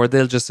position where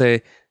they'll just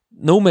say,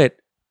 no, mate,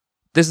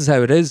 this is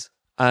how it is.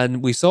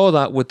 And we saw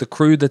that with the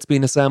crew that's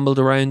been assembled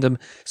around him.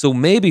 So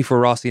maybe for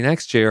Rossi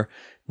next year,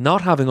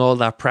 not having all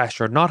that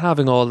pressure, not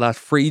having all that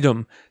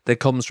freedom that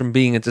comes from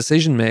being a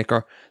decision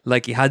maker,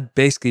 like he had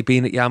basically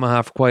been at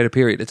Yamaha for quite a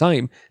period of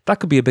time, that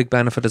could be a big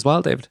benefit as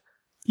well, David.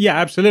 Yeah,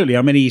 absolutely.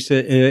 I mean,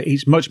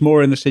 he's much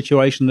more in the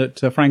situation that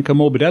Franco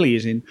Morbidelli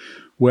is in,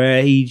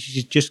 where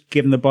he's just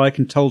given the bike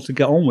and told to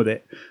get on with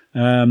it.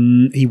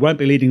 He won't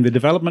be leading the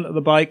development of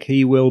the bike.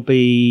 He will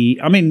be.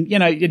 I mean,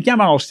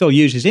 Yamaha will still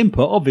use his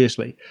input,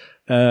 obviously.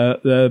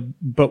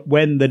 But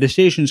when the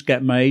decisions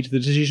get made, the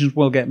decisions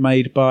will get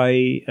made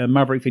by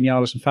Maverick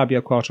Vinales and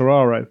Fabio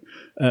Quartararo,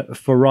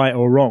 for right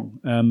or wrong.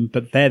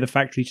 But they're the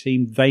factory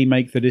team. They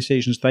make the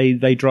decisions.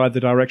 They drive the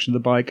direction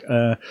of the bike,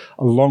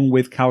 along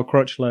with Cal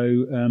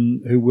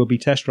Crutchlow, who will be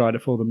test rider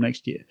for them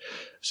next year.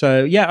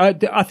 So yeah,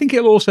 I think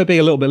it'll also be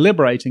a little bit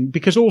liberating,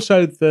 because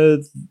also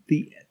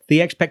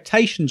the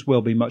expectations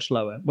will be much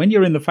lower when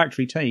you're in the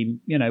factory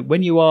team.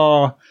 When you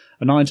are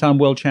a 9-time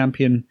world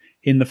champion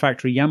in the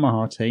factory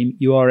Yamaha team,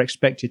 you are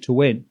expected to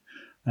win.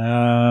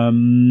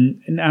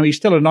 Now he's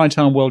still a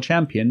 9-time world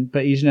champion,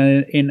 but he's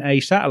in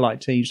a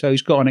satellite team, so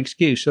he's got an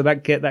excuse. So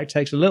that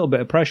takes a little bit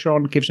of pressure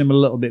on, gives him a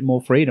little bit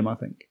more freedom, I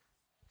think.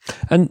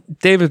 And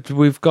David,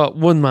 we've got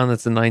one man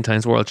that's a 9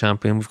 times world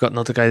champion. We've got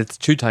another guy that's a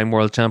 2-time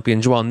world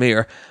champion, Joan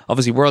Mir.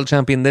 Obviously world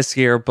champion this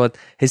year, but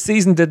his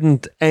season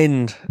didn't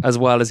end as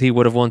well as he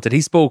would have wanted.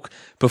 He spoke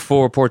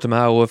before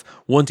Portimao of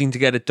wanting to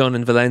get it done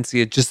in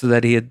Valencia just so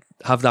that he'd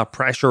have that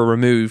pressure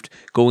removed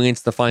going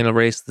into the final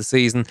race of the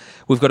season.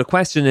 We've got a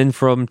question in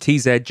from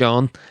TZ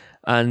John,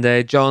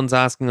 and John's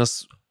asking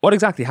us what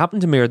exactly happened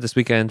to Mir this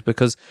weekend,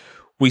 because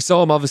we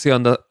saw him obviously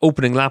on the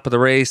opening lap of the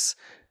race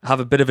have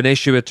a bit of an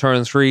issue at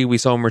turn 3. We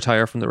saw him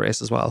retire from the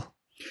race as well.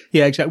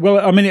 Yeah, exactly.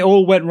 Well, I mean, it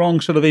all went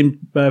wrong sort of in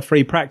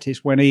free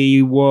practice when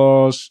he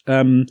was...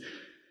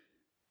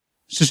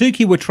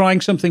 Suzuki were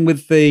trying something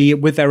with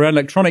their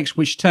electronics,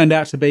 which turned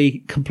out to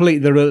be completely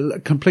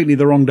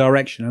the wrong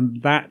direction, and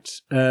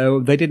that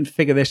they didn't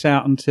figure this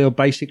out until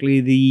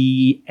basically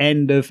the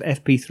end of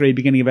FP3,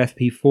 beginning of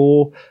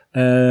FP4.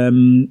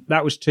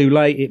 That was too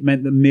late. It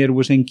meant that Mir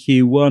was in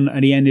Q1,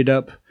 and he ended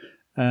up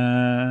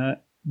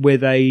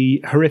with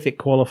a horrific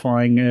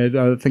qualifying.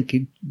 I think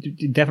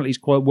it definitely is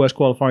quite worst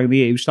qualifying of the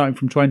year. He was starting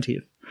from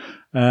 20th.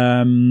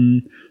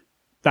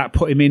 That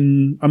put him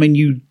in. I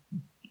mean,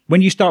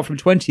 when you start from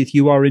 20th,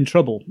 you are in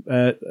trouble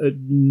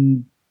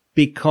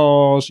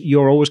because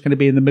you're always going to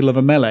be in the middle of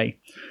a melee.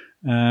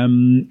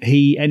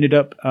 He ended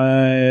up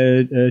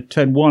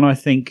turn 1, I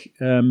think,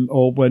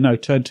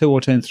 turn 2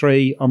 or turn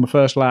 3 on the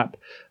first lap,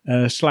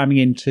 slamming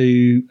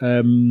into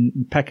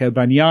Pecco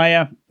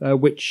Bagnaia,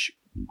 which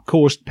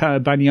caused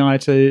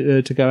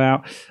Bagnaia to go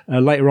out.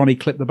 Later on, he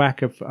clipped the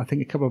back of, I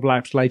think a couple of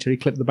laps later, he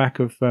clipped the back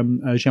of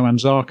Johann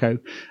Zarco,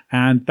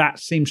 and that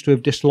seems to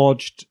have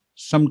dislodged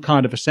some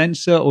kind of a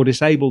sensor or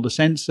disabled a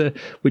sensor,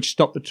 which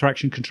stopped the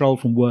traction control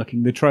from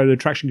working. The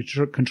traction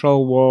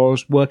control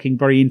was working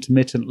very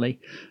intermittently,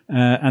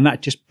 and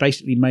that just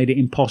basically made it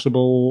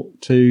impossible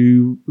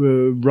to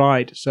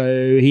ride.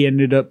 So he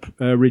ended up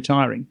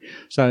retiring.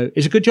 So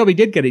it's a good job he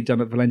did get it done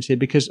at Valencia,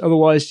 because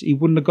otherwise he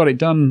wouldn't have got it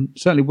done,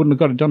 certainly wouldn't have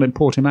got it done in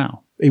Portimao.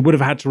 He would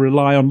have had to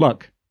rely on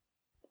luck.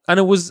 And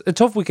it was a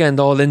tough weekend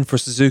all in for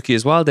Suzuki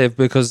as well, Dave,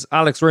 because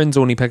Alex Rins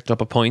only picked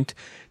up a point.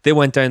 They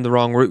went down the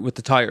wrong route with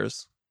the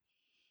tyres.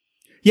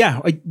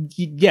 Yeah,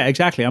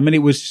 exactly. I mean,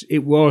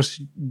 it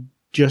was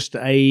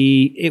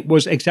it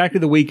was exactly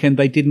the weekend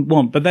they didn't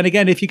want. But then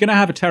again, if you're going to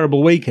have a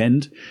terrible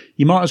weekend,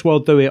 you might as well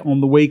do it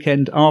on the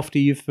weekend after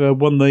you've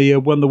won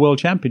the World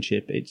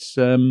Championship. It's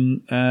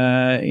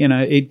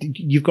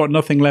you've got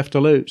nothing left to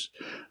lose.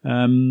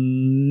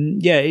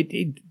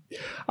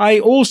 I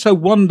also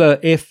wonder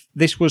if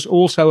this was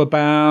also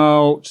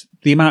about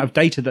the amount of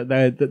data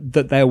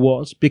that there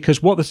was,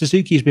 because what the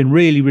Suzuki has been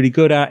really, really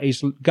good at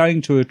is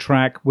going to a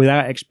track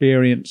without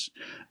experience,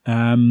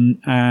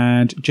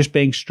 and just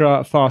being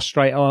fast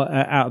straight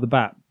out of the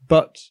bat.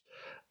 But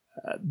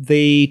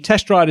the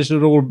test riders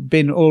had all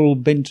been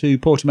to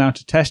Portimao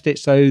to test it,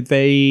 so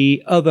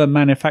the other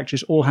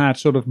manufacturers all had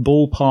sort of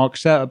ballpark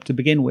setup to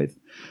begin with.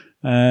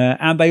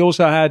 And they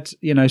also had,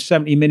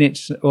 70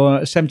 minutes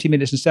and 70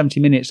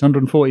 minutes,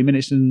 140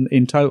 minutes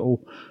in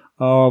total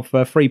of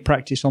free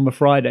practice on the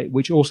Friday,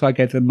 which also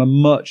gave them a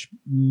much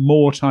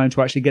more time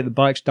to actually get the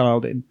bikes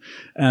dialed in.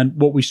 And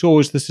what we saw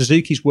is the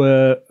Suzukis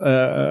were,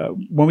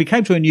 when we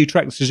came to a new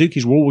track, the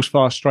Suzukis were always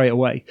fast straight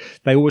away.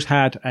 They always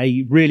had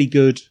a really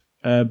good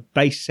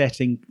base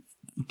setting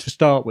to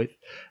start with,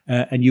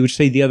 and you would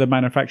see the other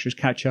manufacturers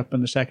catch up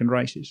in the second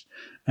races.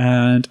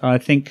 And I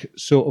think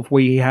sort of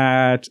we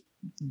had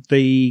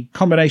the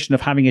combination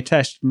of having a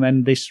test and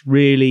then this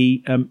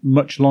really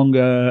much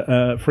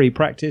longer free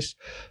practice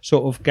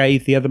sort of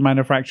gave the other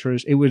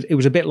manufacturers, it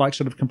was a bit like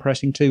sort of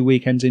compressing 2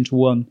 weekends into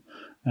one,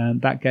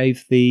 and that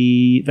gave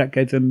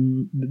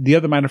them the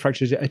other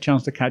manufacturers a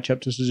chance to catch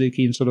up to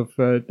Suzuki and sort of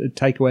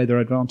take away their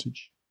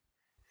advantage.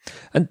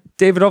 And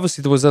David,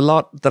 obviously there was a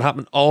lot that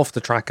happened off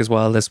the track as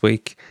well this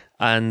week,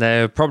 and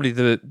probably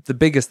the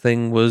biggest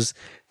thing was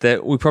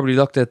that we probably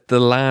looked at the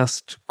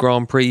last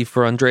Grand Prix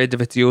for Andrea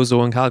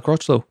Dovizioso and Cal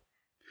Crutchlow.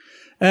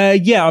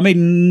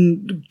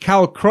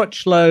 Cal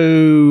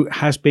Crutchlow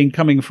has been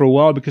coming for a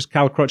while, because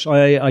Cal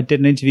Crutchlow, I did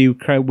an interview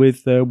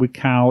with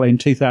Cal in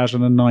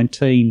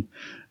 2019.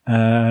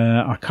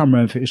 I can't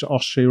remember if it was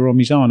Austria or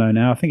Misano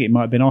now. I think it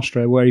might have been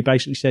Austria, where he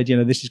basically said,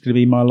 this is going to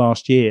be my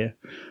last year.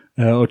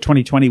 Or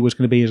 2020 was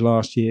going to be his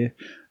last year.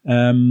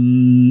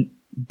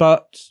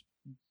 But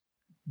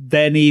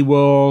then he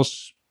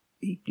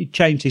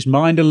changed his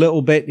mind a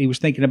little bit. He was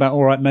thinking about,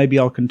 all right, maybe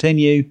I'll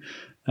continue.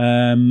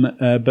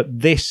 But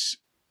this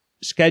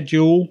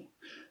schedule,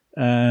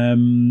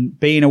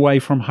 being away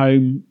from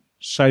home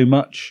so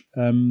much,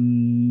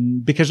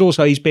 because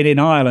also he's been in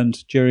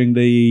Ireland during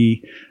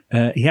he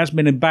hasn't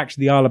been back to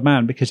the Isle of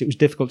Man because it was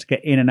difficult to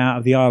get in and out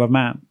of the Isle of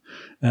Man.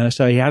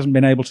 So he hasn't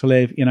been able to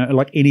live,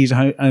 like in his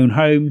own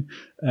home.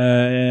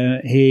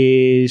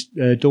 His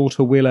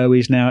daughter Willow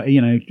is now,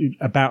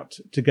 about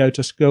to go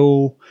to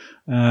school.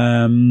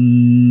 There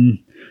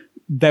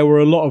were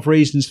a lot of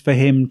reasons for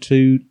him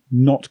to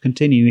not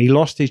continue. He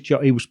lost his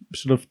job. He was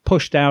sort of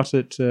pushed out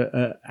at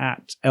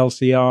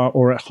LCR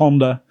or at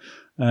Honda,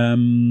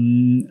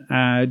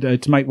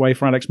 to make way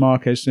for Alex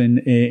Marquez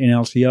in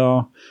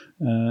LCR.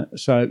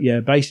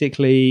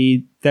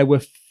 Basically there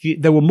were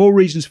more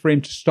reasons for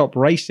him to stop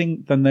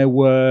racing than there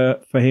were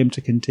for him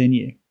to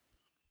continue.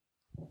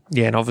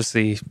 Yeah, and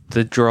obviously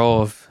the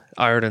draw of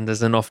Ireland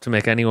is enough to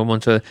make anyone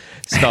want to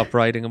stop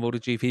riding a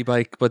MotoGP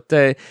bike. But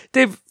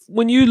Dave,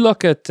 when you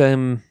look at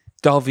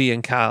Dovi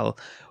and Cal,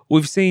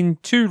 we've seen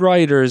two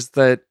riders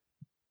that,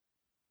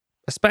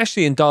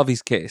 especially in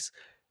Dovi's case,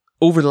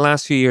 over the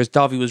last few years,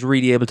 Dovi was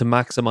really able to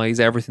maximise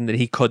everything that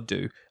he could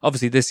do.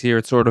 Obviously, this year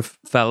it sort of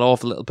fell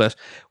off a little bit.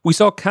 We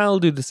saw Cal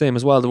do the same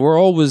as well. There were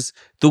always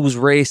those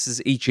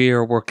races each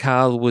year where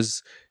Cal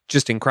was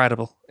just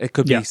incredible. It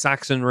could be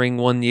Sachsenring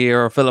one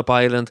year or Phillip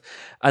Island.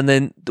 And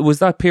then there was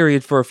that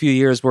period for a few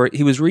years where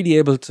he was really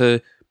able to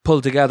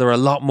pull together a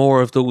lot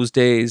more of those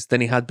days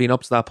than he had been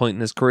up to that point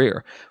in his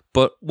career.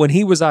 But when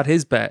he was at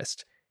his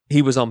best,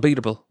 he was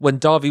unbeatable. When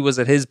Dovi was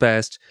at his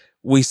best,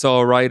 we saw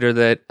a rider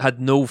that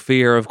had no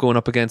fear of going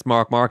up against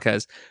Marc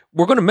Marquez.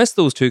 We're going to miss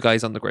those two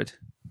guys on the grid.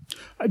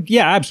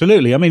 Yeah,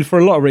 absolutely. I mean, for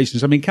a lot of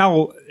reasons. I mean,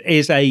 Cal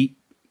is a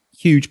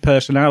huge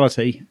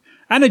personality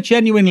and a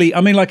genuinely,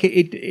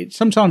 it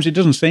sometimes it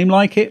doesn't seem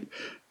like it,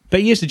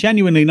 but he is a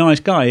genuinely nice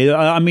guy.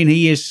 I mean,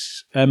 he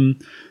is, like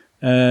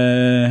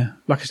I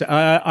said,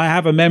 I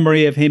have a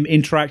memory of him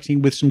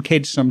interacting with some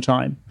kids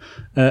sometime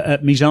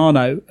at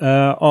Misano,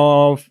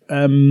 of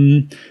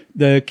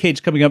the kids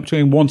coming up to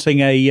him wanting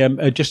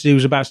just as he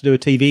was about to do a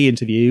TV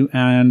interview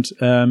and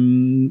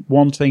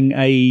wanting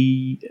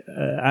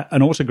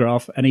an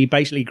autograph, and he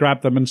basically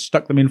grabbed them and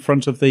stuck them in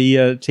front of the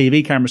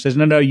TV camera. Says,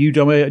 "No, you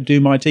do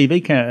my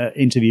TV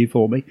interview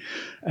for me,"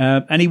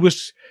 and he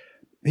was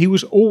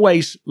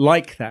always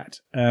like that.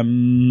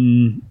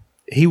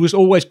 He was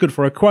always good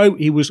for a quote.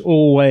 He was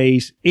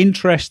always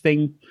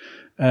interesting,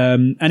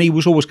 and he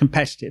was always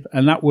competitive,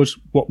 and that was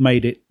what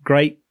made it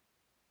great.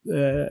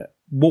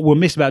 What we'll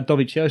miss about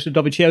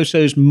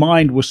Dovizioso's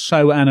mind was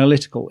so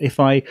analytical.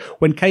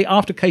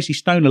 After Casey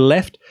Stoner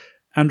left,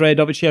 Andrea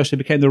Dovizioso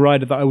became the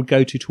rider that I would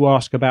go to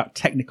ask about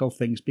technical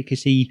things,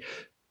 because he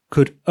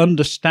could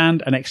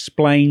understand and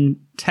explain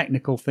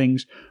technical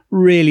things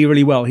really,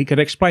 really well. He could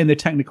explain the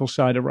technical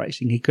side of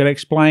racing. He could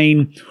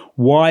explain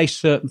why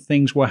certain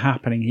things were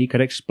happening. He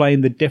could explain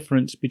the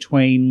difference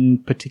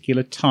between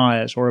particular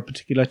tires or a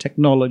particular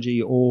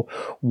technology, or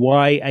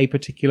why a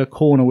particular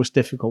corner was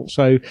difficult.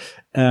 So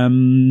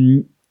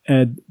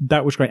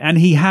that was great. And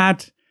he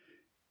had,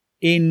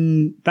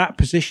 in that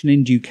position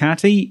in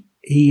Ducati,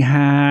 he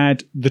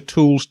had the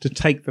tools to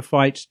take the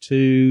fight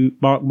to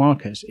Marc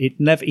Marquez. He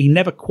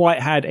never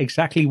quite had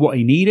exactly what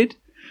he needed.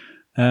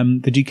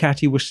 The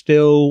Ducati was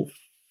still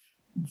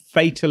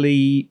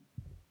fatally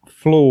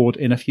flawed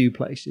in a few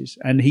places,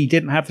 and he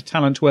didn't have the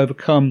talent to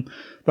overcome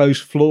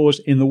those flaws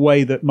in the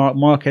way that Marc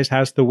Marquez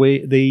has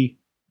the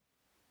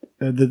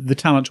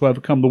talent to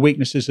overcome the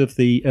weaknesses of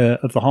the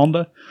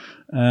Honda.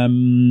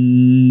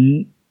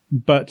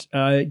 But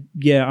I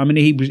mean,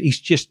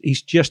 he's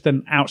just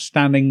an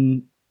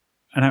outstanding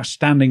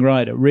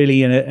rider,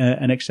 really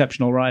an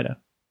exceptional rider.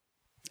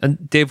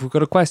 And Dave, we've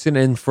got a question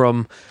in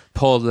from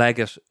Paul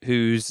Leggett,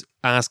 who's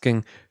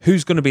asking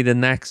who's going to be the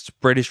next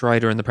British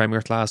rider in the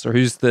Premier class, or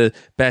who's the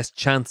best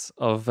chance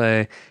of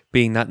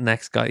being that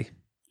next guy?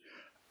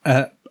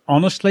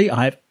 Honestly,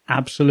 I have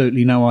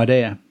absolutely no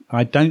idea.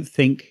 I don't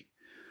think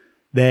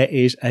there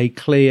is a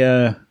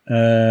clear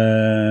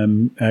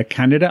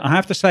candidate. I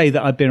have to say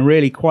that I've been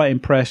really quite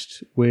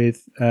impressed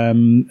with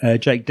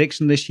Jake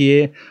Dixon this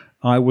year.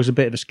 I was a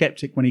bit of a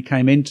skeptic when he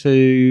came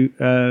into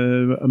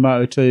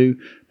Moto2,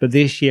 but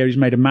this year he's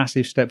made a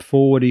massive step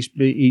forward.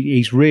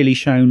 He's really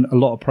shown a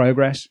lot of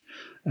progress.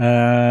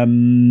 I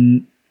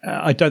don't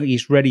think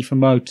he's ready for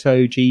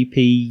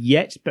MotoGP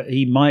yet, but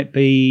he might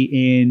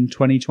be in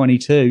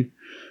 2022.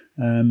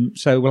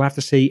 So we'll have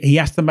to see. He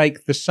has to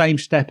make the same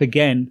step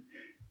again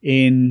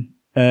in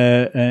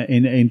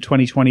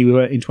 2020. We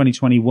were in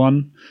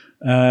 2021.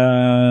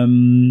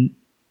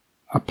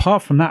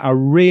 Apart from that, I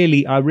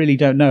really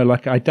don't know.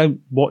 Like, I don't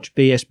watch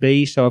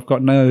BSB, so I've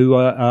got no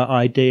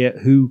idea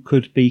who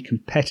could be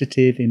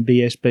competitive in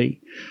BSB.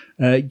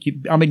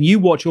 You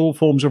watch all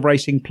forms of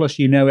racing, plus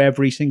you know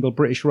every single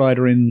British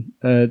rider in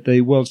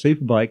the World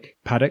Superbike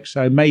paddock.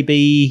 So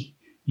maybe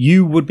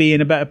you would be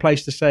in a better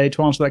place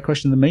to answer that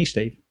question than me,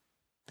 Steve.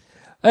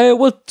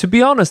 Well, to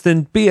be honest,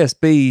 in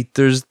BSB,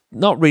 there's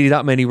not really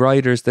that many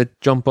riders that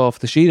jump off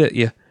the sheet at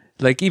you.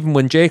 Like, even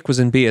when Jake was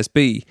in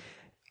BSB,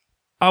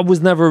 I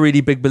was never a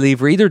really big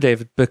believer either,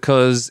 David,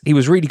 because he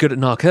was really good at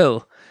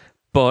Knockhill,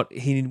 but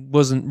he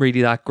wasn't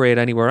really that great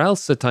anywhere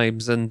else at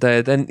times. And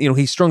then,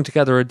 he strung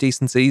together a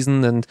decent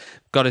season and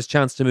got his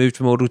chance to move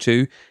to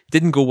Moto2.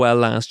 Didn't go well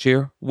last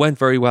year, went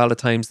very well at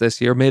times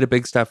this year, made a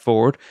big step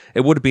forward.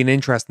 It would have been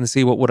interesting to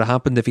see what would have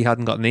happened if he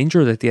hadn't gotten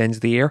injured at the end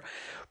of the year.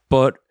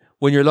 But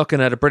when you're looking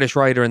at a British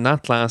rider in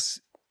that class,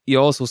 you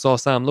also saw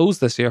Sam Lowes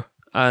this year.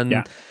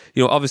 And,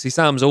 obviously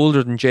Sam's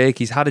older than Jake.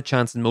 He's had a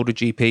chance in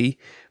MotoGP,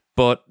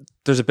 but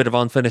there's a bit of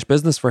unfinished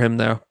business for him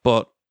there.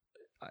 But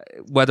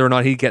whether or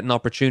not he'd get an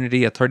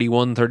opportunity at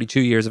 31, 32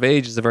 years of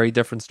age is a very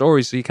different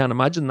story. So you can't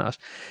imagine that.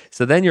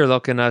 So then you're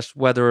looking at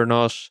whether or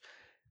not,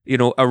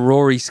 a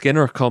Rory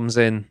Skinner comes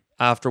in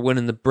after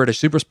winning the British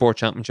Supersport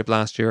Championship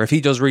last year. If he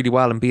does really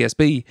well in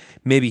BSB,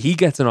 maybe he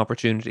gets an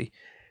opportunity.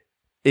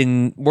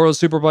 In World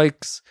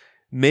Superbikes,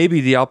 maybe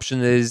the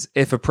option is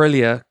if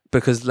Aprilia,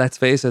 because let's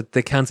face it,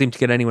 they can't seem to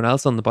get anyone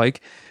else on the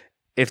bike.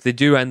 If they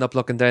do end up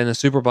looking down a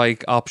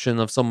Superbike option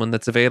of someone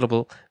that's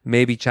available,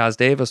 maybe Chaz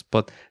Davis,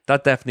 but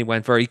that definitely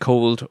went very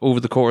cold over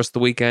the course of the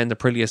weekend.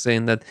 Aprilia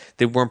saying that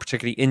they weren't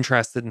particularly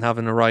interested in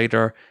having a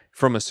rider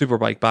from a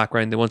Superbike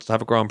background. They wanted to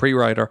have a Grand Prix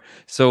rider.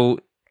 So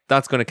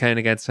that's going to count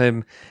against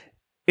him.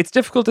 It's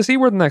difficult to see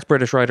where the next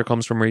British rider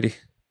comes from, really.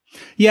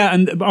 Yeah,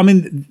 and I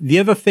mean, the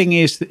other thing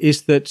is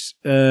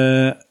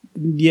that,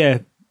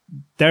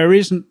 there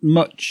isn't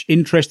much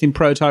interest in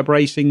prototype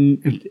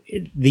racing,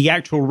 the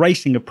actual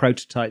racing of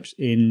prototypes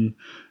in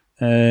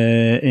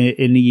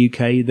the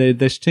UK.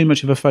 There's too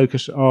much of a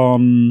focus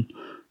on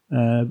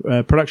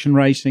production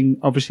racing.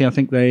 Obviously, I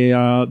think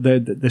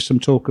there's some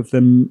talk of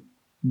them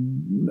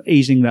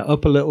easing that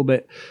up a little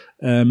bit.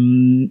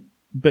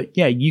 But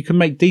yeah, you can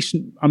make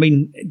decent. I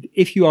mean,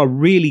 if you are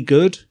really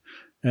good,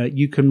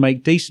 you can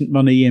make decent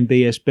money in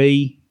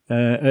BSB.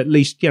 At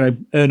least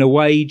earn a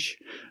wage.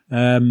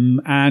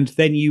 And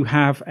then you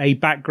have a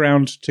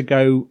background to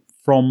go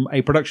from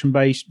a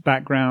production-based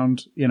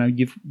background.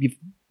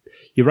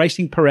 You're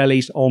racing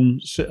Pirellis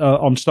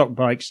on stock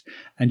bikes,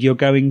 and you're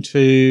going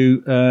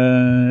to.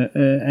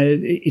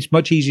 It's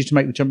much easier to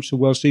make the jump to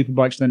World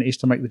Superbikes than it is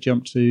to make the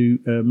jump to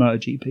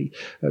MotoGP.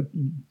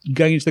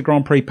 Going into the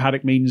Grand Prix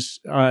paddock means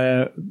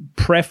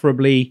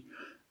preferably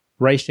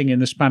racing in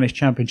the Spanish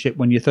Championship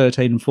when you're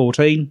 13 and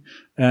 14,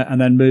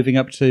 and then moving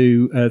up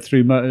to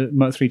through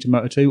Moto3 to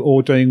Moto2,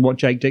 or doing what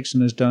Jake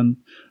Dixon has done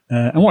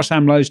and what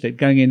Sam Lowes did,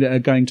 going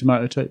to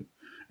Moto2.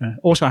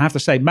 Also, I have to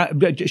say,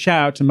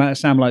 shout out to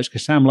Sam Lowes,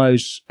 because Sam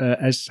Lowes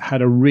has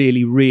had a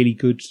really, really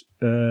good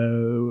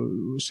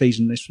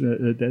season this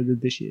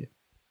year.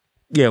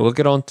 Yeah, we'll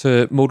get on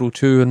to Moto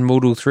 2 and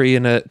Moto 3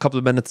 in a couple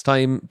of minutes'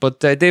 time.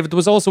 But David, there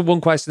was also one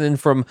question in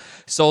from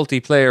Salty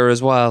Player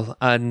as well.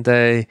 And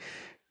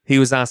he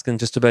was asking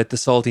just about the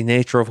salty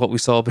nature of what we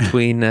saw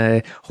between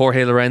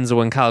Jorge Lorenzo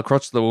and Cal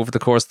Crutchlow over the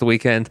course of the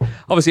weekend.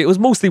 Obviously, it was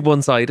mostly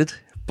one-sided.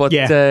 But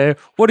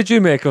what did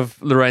you make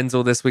of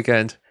Lorenzo this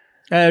weekend?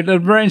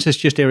 Lorenzo's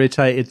just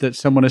irritated that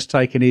someone has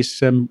taken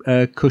his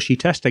cushy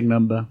testing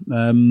number.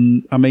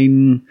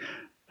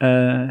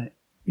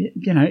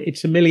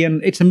 It's a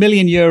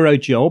million euro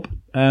job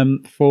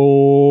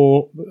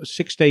for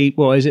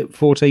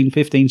 14,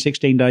 15,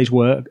 16 days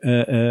work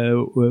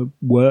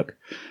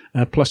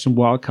plus some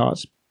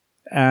wildcards.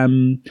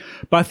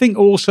 But I think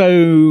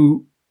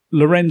also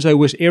Lorenzo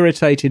was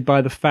irritated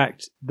by the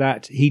fact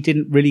that he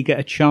didn't really get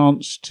a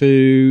chance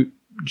to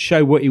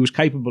show what he was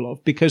capable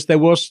of, because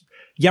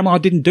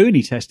Yamaha didn't do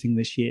any testing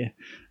this year.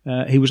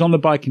 He was on the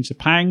bike in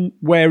Sepang,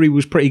 where he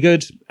was pretty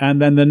good,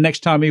 and then the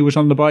next time he was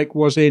on the bike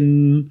was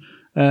in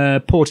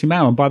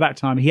Portimao, and by that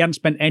time he hadn't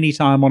spent any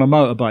time on a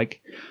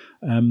motorbike,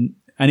 and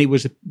he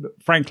was a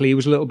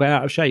little bit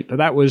out of shape. But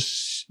that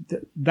was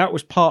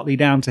partly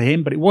down to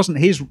him, but it wasn't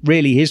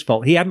really his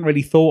fault. He hadn't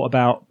really thought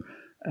about.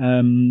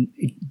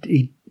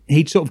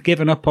 He'd sort of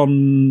given up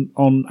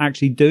on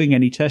actually doing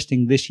any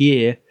testing this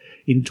year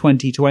in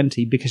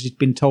 2020 because he'd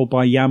been told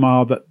by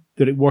Yamaha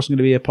that it wasn't going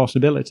to be a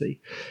possibility.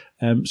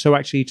 So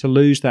actually to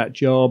lose that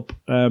job,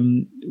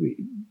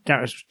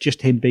 that was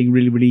just him being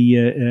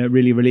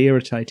really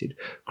irritated.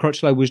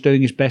 Crutchlow was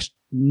doing his best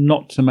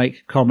not to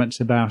make comments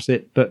about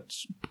it, but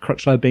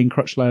Crutchlow being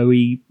Crutchlow,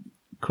 he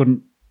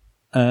couldn't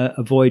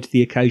avoid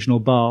the occasional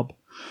barb.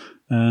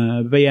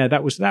 But yeah,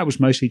 that was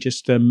mostly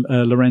just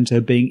Lorenzo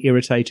being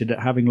irritated at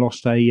having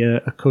lost a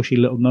cushy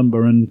little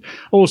number, and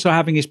also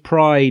having his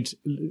pride.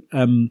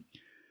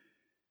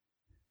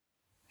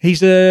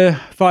 He's a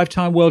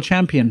 5-time world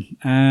champion,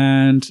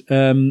 and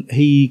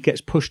he gets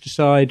pushed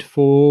aside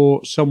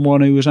for someone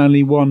who has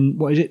only won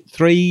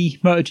 3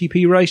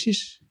 MotoGP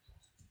races.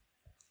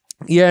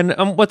 Yeah,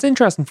 and what's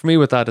interesting for me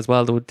with that as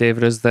well, though,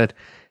 David, is that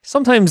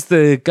sometimes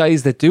the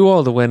guys that do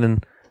all the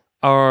winning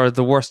are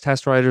the worst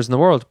test riders in the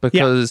world,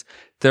 because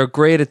they're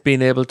great at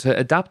being able to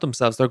adapt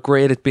themselves. They're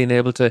great at being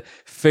able to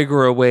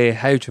figure a way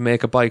how to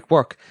make a bike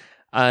work.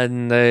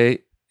 And,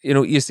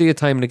 you see it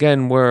time and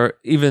again where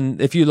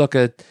even if you look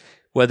at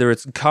whether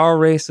it's car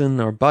racing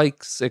or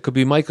bikes, it could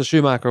be Michael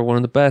Schumacher, one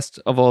of the best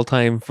of all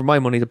time, for my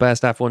money, the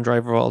best F1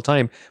 driver of all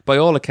time. By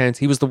all accounts,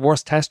 he was the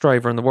worst test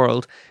driver in the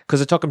world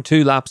because it took him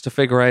 2 laps to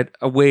figure out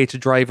a way to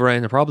drive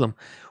around the problem.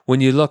 When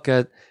you look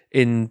at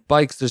in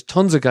bikes, there's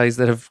tons of guys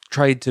that have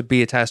tried to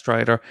be a test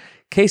rider.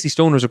 Casey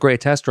Stoner's a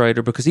great test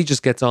rider because he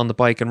just gets on the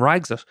bike and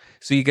rags it.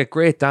 So you get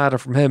great data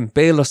from him.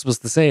 Bayliss was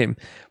the same.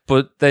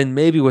 But then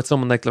maybe with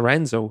someone like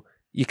Lorenzo,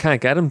 you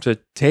can't get him to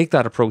take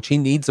that approach. He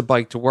needs a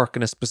bike to work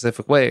in a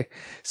specific way.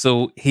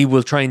 So he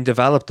will try and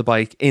develop the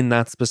bike in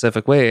that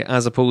specific way,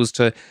 as opposed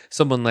to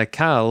someone like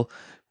Cal.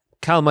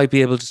 Cal might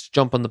be able to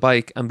jump on the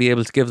bike and be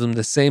able to give them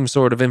the same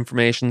sort of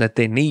information that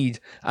they need,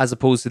 as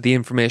opposed to the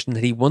information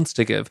that he wants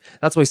to give.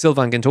 That's why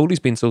Sylvain Guintoli's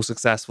been so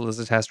successful as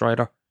a test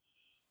rider.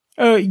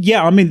 Being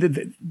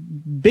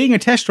a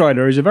test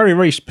rider is a very,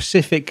 very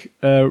specific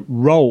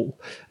role.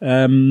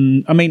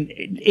 Inside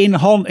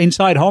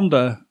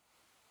Honda,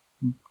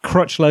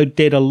 Crutchlow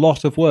did a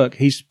lot of work.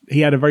 He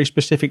had a very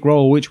specific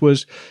role, which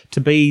was to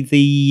be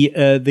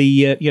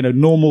the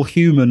normal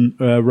human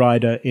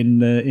rider in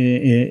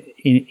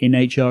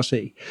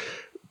HRC,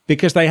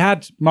 because they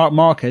had Marc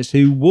Marquez,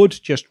 who would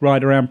just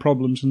ride around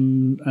problems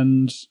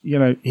and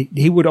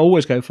he would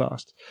always go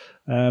fast.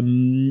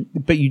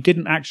 But you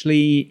didn't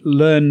actually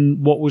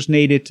learn what was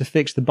needed to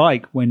fix the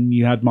bike when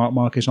you had Marc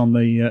Marquez on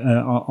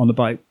the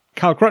bike.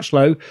 Cal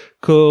Crutchlow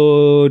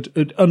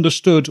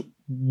understood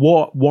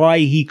why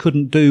he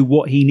couldn't do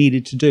what he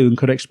needed to do and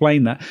could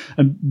explain that.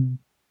 And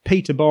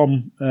Peter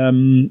Baum,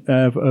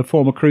 a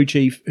former crew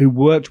chief who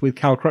worked with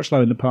Cal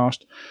Crutchlow in the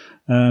past,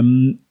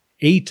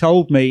 he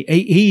told me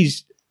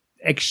he's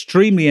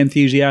extremely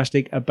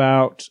enthusiastic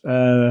about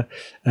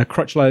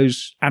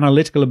Crutchlow's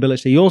analytical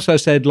ability. He also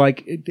said,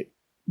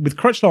 with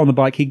Crutchlow on the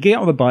bike, he'd get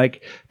on the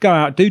bike, go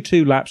out, do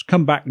 2 laps,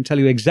 come back and tell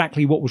you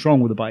exactly what was wrong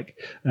with the bike.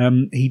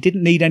 He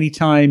didn't need a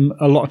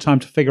lot of time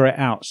to figure it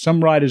out.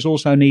 Some riders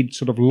also need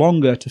sort of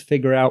longer to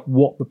figure out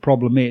what the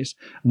problem is,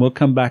 and we'll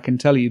come back and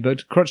tell you.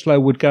 But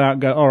Crutchlow would go out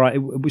and go, all right,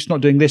 it's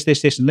not doing this,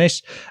 and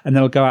this, and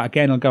then he'll go out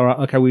again and go, right,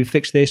 okay, we've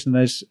fixed this, and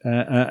there's,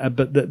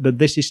 but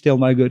this is still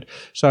no good.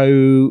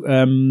 So,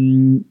 I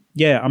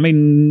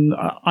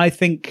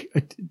think,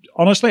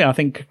 honestly,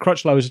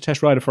 Crutchlow as a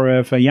test rider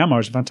for Yamaha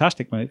is a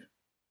fantastic move.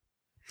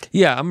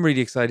 Yeah, I'm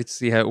really excited to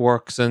see how it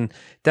works, and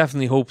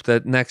definitely hope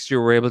that next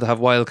year we're able to have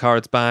wild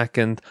cards back,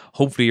 and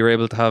hopefully you're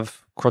able to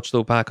have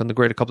Crutchlow back on the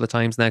grid a couple of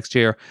times next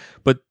year.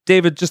 But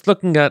David, just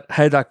looking at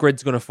how that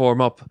grid's going to form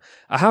up,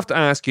 I have to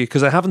ask you,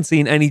 because I haven't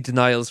seen any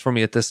denials from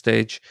you at this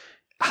stage,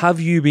 have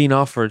you been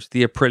offered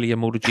the Aprilia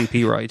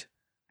MotoGP ride?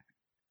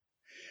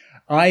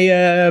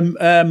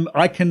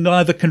 I can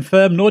neither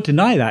confirm nor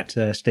deny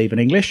that, Stephen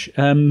English.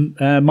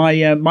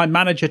 My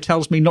manager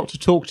tells me not to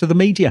talk to the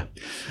media.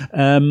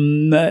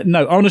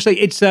 No, honestly,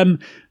 it's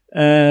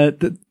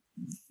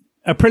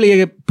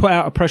Aprilia put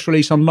out a press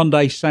release on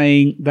Monday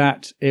saying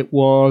that it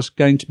was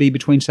going to be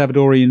between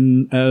Savadori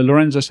and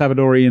Lorenzo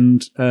Savadori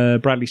and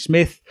Bradley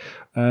Smith.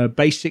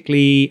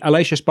 Basically,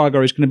 Aleix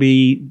Espargaro is going to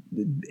be,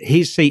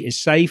 his seat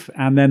is safe,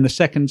 and then the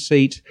second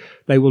seat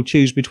they will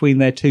choose between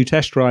their two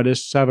test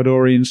riders,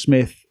 Savadori and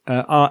Smith,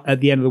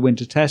 at the end of the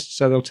winter test.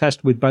 So they'll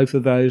test with both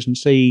of those and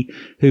see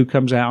who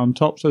comes out on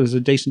top. So there's a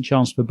decent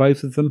chance for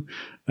both of them.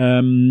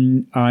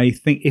 I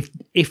think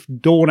if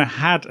Dorna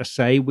had a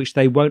say, which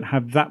they won't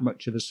have that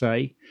much of a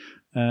say,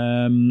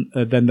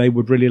 then they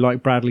would really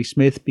like Bradley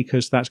Smith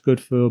because that's good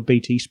for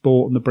BT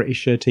Sport and the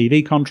British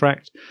TV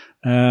contract.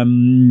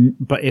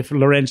 But if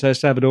Lorenzo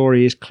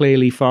Savadori is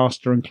clearly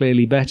faster and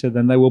clearly better,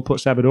 then they will put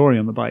Savadori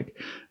on the bike.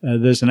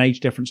 There's an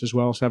age difference as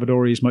well.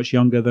 Savadori is much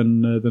younger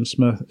than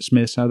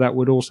Smith, so that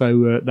would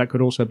also that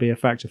could also be a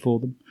factor for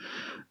them.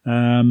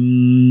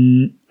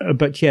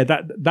 But yeah,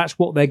 that's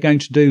what they're going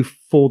to do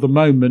for the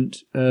moment.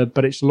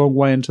 But it's a long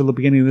way until the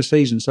beginning of the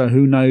season, so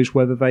who knows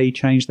whether they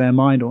change their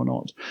mind or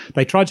not.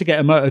 They tried to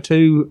get a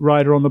Moto2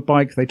 rider on the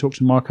bike. They talked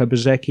to Marco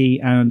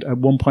Bezzecchi, and at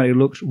one point it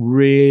looked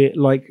really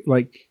like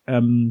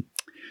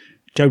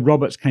Joe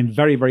Roberts came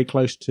very, very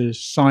close to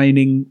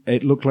signing.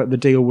 It looked like the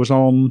deal was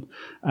on.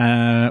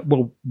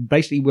 Well,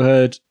 basically we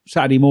heard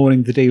Saturday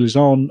morning the deal is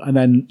on, and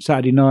then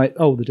Saturday night,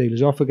 the deal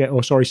is off again.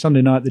 Or sorry,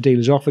 Sunday night the deal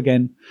is off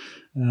again.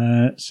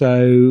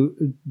 So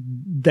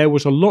there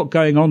was a lot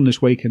going on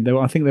this weekend.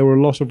 I think there were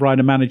a lot of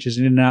rider managers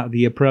in and out of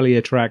the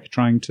Aprilia track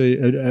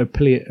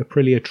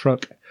Aprilia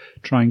truck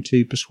trying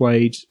to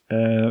persuade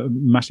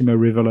Massimo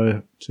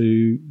Rivola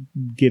to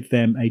give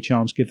them a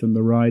chance, give them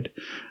the ride.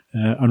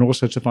 And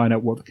also to find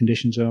out what the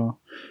conditions are.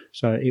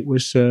 So it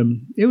was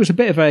a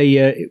bit of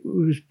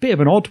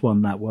an odd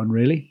one, that one,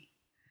 really.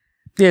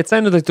 Yeah, it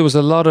sounded like there was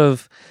a lot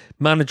of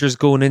managers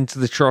going into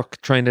the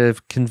truck trying to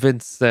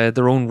convince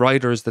their own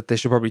riders that they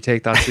should probably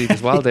take that seat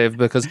as well, Dave,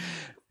 because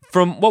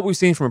from what we've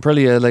seen from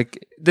Aprilia,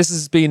 like, this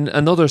has been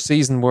another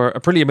season where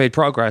Aprilia made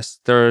progress.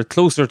 They're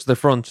closer to the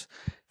front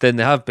than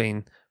they have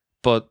been,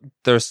 but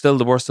they're still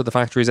the worst of the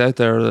factories out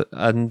there,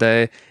 and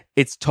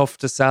it's tough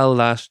to sell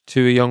that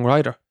to a young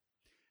rider.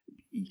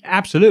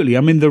 Absolutely.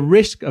 I mean, the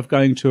risk of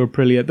going to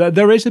Aprilia,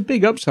 there is a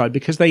big upside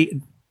because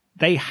they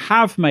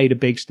have made a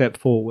big step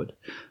forward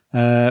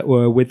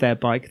with their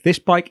bike. This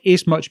bike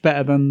is much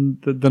better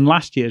than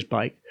last year's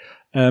bike.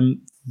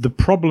 The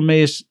problem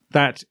is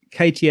that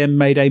KTM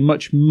made a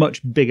much,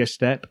 much bigger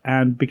step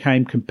and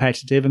became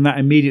competitive, and that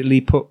immediately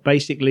put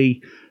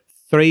basically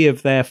 3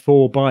 of their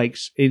 4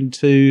 bikes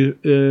into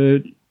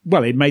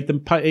it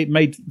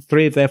made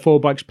 3 of their 4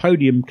 bikes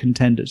podium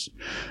contenders,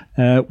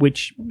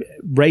 which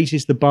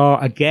raises the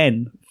bar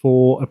again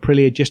for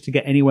Aprilia just to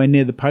get anywhere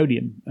near the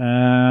podium.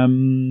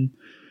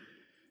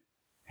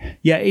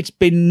 Yeah, it's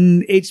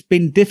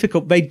been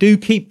difficult. They do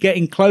keep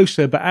getting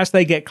closer, but as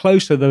they get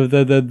closer,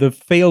 the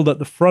field at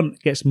the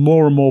front gets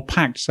more and more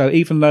packed. So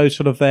even though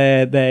sort of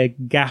their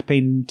gap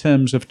in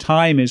terms of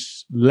time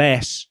is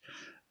less,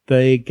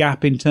 the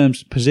gap in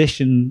terms of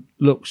position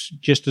looks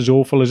just as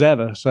awful as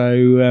ever.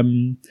 So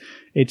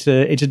it's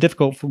a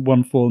difficult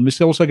one for them.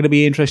 It's also going to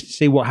be interesting to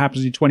see what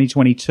happens in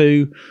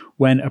 2022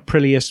 when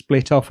Aprilia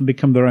split off and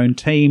become their own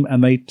team,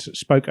 and they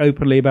spoke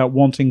openly about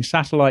wanting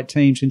satellite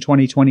teams in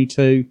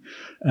 2022.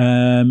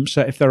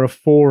 So if there are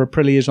 4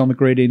 Aprilias on the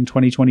grid in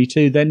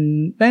 2022,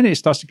 then it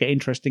starts to get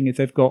interesting. If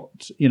they've got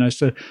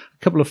so a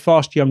couple of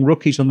fast young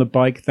rookies on the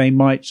bike, they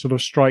might sort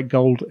of strike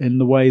gold in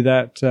the way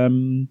that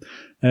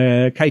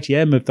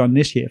KTM have done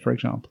this year, for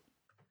example.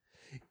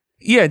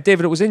 Yeah,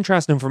 David, it was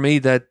interesting for me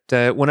that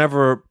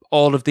whenever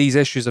all of these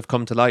issues have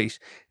come to light,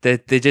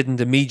 that they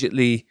didn't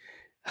immediately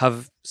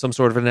have some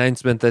sort of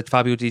announcement that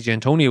Fabio Di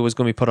Giannantonio was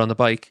going to be put on the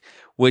bike,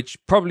 which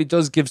probably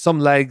does give some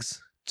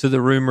legs to the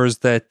rumours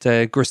that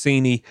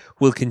Gresini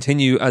will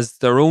continue as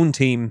their own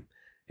team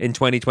in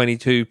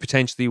 2022,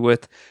 potentially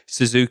with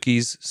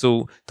Suzuki's.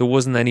 So there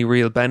wasn't any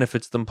real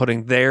benefit to them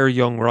putting their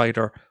young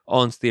rider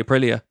onto the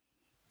Aprilia.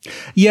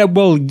 Yeah,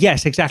 well,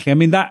 yes, exactly. I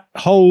mean, that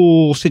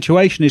whole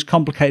situation is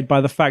complicated by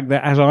the fact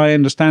that, as I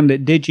understand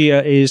it,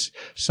 Digia is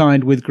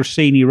signed with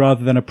Gresini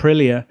rather than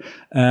Aprilia,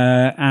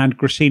 and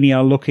Gresini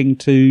are looking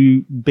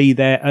to be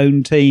their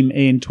own team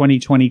in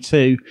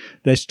 2022.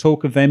 There's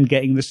talk of them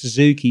getting the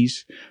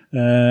Suzukis,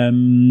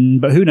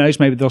 but who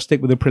knows? Maybe they'll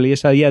stick with Aprilia.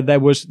 So yeah, there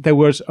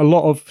was a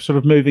lot of sort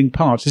of moving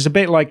parts. It's a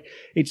bit like,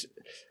 it's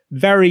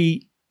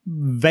very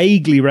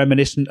vaguely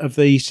reminiscent of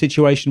the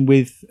situation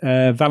with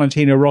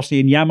Valentino Rossi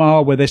and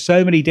Yamaha, where there's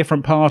so many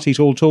different parties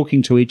all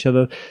talking to each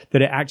other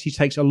that it actually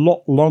takes a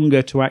lot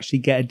longer to actually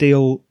get a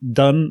deal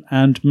done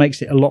and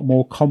makes it a lot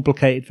more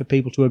complicated for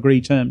people to agree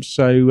terms.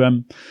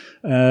 So,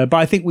 but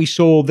I think we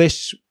saw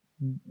this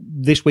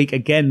week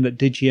again that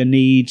Digia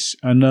needs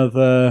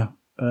another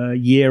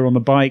year on the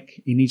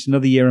bike. He needs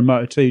another year in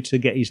Moto2 to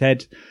get his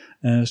head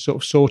sort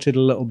of sorted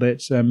a little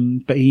bit.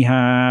 But he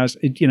has,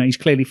 he's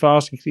clearly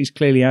fast. He's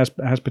clearly has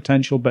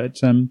potential, but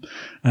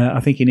I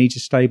think he needs a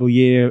stable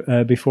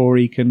year before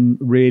he can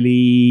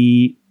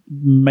really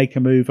make a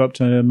move up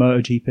to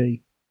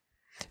MotoGP.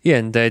 Yeah,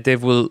 and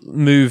Dave will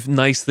move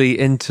nicely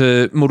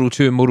into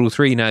Moto2 and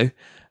Moto3 now.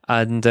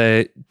 And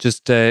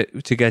just to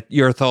get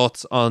your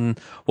thoughts on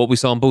what we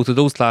saw in both of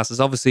those classes.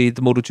 Obviously,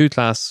 the Moto2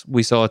 class,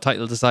 we saw a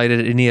title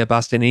decided, Enea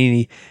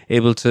Bastianini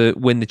able to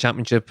win the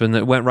championship, and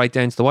it went right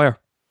down to the wire.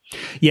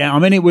 Yeah, I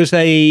mean, it was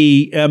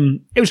a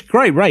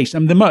great race. I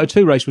mean, the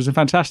Moto2 race was a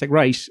fantastic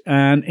race,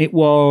 and it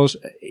was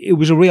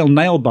a real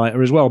nail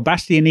biter as well.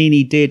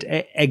 Bastianini did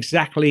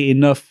exactly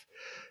enough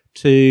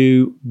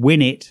to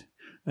win it.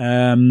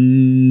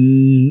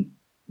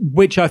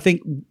 Which I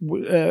think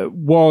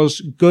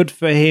was good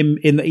for him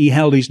in that he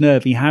held his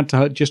nerve. He had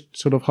to just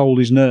sort of hold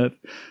his nerve.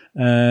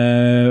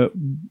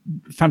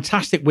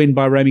 Fantastic win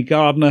by Remy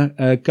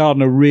Gardner.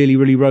 Gardner really,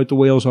 really rode the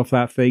wheels off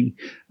that thing.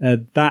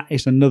 That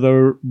is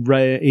another.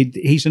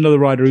 He's another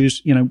rider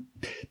who's,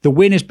 the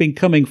win has been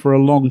coming for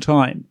a long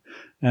time.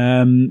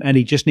 And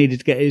he just needed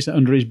to get his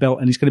under his belt,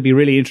 and it's going to be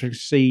really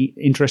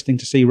interesting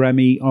to see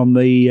Remy on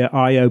the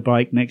IO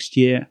bike next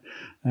year.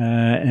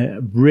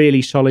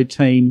 Really solid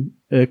team.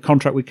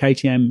 Contract with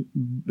KTM.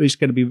 It's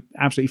going to be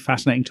absolutely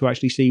fascinating to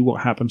actually see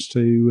what happens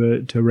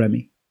to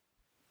Remy.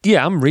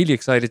 Yeah, I'm really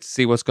excited to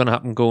see what's going to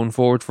happen going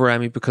forward for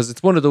Remy, because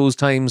it's one of those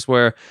times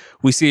where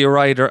we see a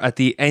rider at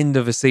the end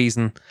of a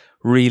season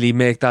really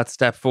make that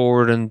step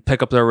forward and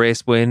pick up their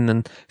race win,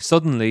 and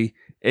suddenly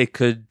it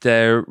could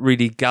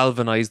really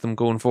galvanise them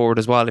going forward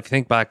as well. If you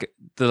think back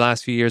the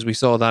last few years, we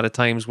saw that at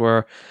times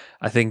where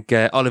I think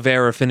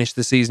Oliveira finished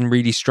the season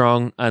really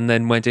strong and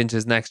then went into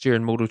his next year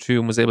in Moto2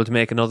 and was able to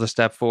make another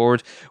step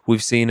forward.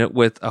 We've seen it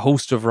with a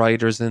host of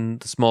riders in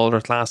the smaller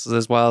classes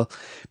as well,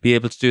 be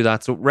able to do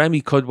that. So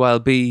Remy could well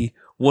be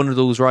one of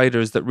those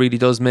riders that really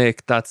does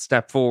make that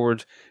step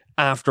forward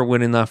after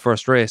winning that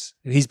first race.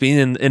 He's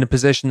been in a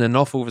position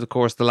enough over the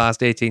course of the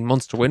last 18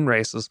 months to win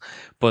races,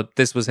 but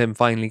this was him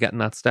finally getting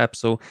that step.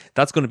 So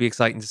that's going to be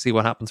exciting to see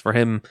what happens for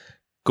him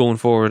going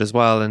forward as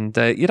well. And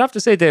you'd have to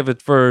say,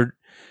 David, for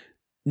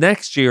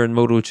next year in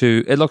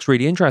Moto2, it looks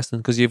really interesting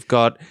because you've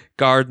got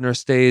Gardner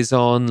stays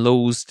on,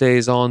 Lowe's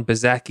stays on,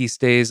 Bezzecchi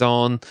stays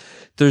on.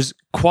 There's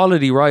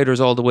quality riders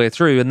all the way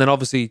through. And then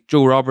obviously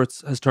Joe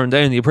Roberts has turned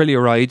down the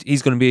Aprilia ride.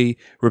 He's going to be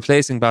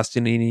replacing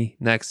Bastianini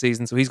next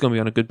season, so he's going to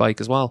be on a good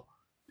bike as well.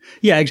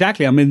 Yeah,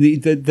 exactly. I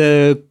mean,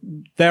 there's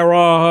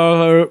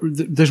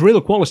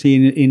real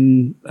quality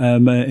in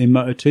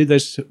Moto2.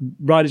 There's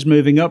riders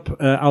moving up.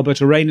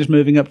 Albert Arenas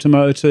moving up to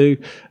Moto2.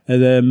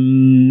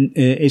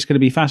 It's going to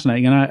be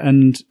fascinating.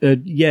 And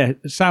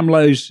Sam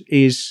Lowes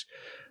is.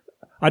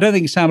 I don't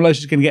think Sam Lowes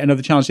is going to get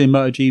another chance in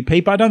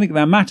MotoGP, but I don't think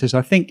that matters.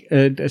 I think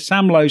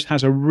Sam Lowes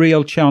has a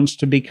real chance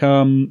to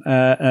become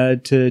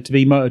to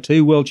be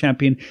Moto2 world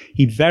champion.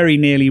 He very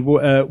nearly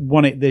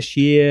won it this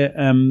year.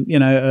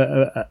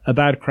 A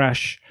bad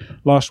crash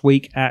last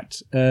week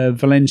at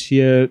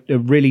Valencia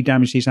really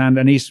damaged his hand,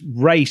 and his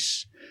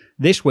race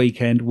this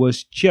weekend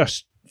was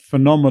just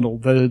phenomenal.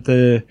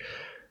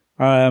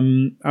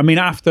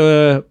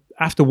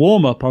 After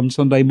warm-up on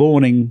Sunday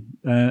morning,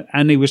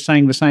 and he was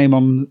saying the same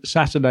on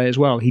Saturday as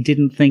well, he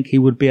didn't think he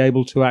would be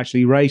able to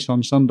actually race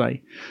on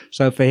Sunday.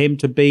 So for him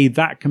to be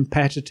that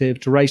competitive,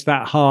 to race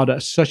that hard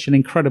at such an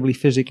incredibly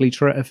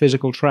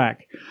physical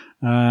track,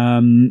 I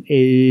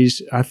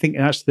think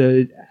that's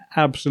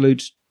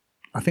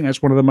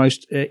one of the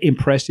most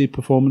impressive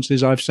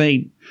performances I've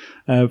seen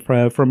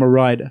from a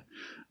rider.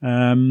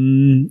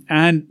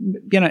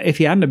 If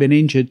he hadn't been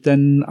injured,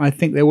 then I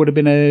think there would have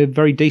been a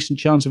very decent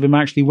chance of him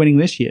actually winning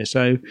this year.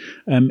 So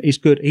it's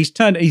good. He's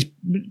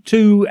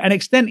to an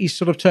extent, he's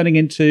sort of turning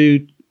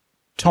into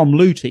Tom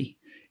Luthi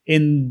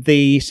in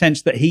the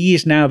sense that he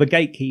is now the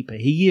gatekeeper.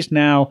 He is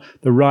now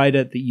the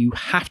rider that you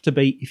have to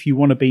beat if you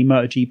want to be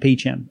MotoGP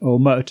champ or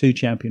Moto2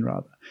 champion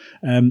rather.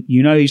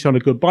 He's on a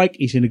good bike.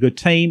 He's in a good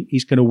team.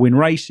 He's going to win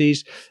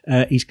races.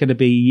 He's going to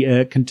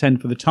be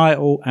contend for the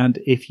title. And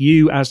if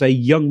you, as a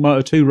young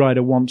Moto2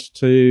 rider, want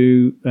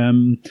to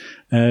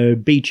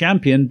be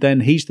champion,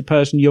 then he's the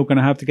person you're going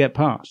to have to get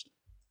past.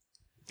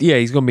 Yeah,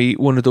 he's going to be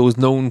one of those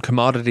known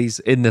commodities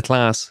in the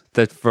class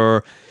that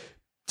for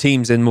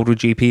teams in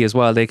MotoGP as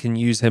well, they can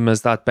use him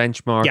as that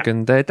benchmark. Yeah.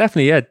 And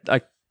definitely,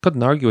 I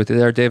couldn't argue with you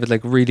there, David.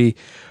 Like really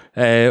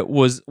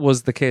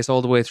was the case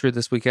all the way through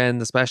this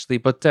weekend, especially.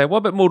 But what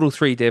about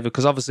Moto3, David?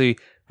 Because obviously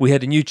we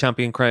had a new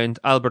champion crowned,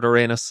 Albert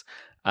Arenas,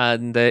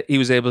 and he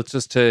was able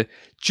to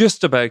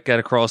just about get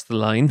across the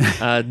line.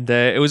 And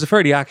it was a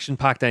fairly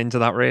action-packed end to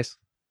that race.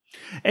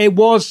 It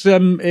was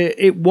an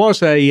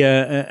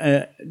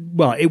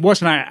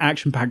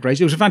action-packed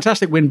race. It was a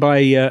fantastic win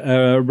by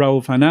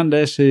Raul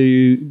Fernandez,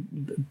 who,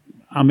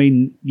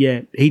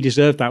 he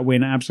deserved that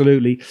win,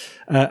 absolutely.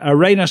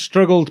 Arenas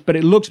struggled, but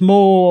it looked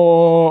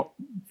more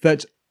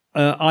that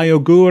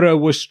Ayogura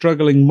was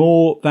struggling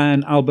more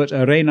than Albert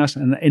Arenas,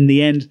 and in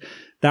the end,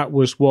 that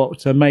was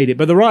what made it.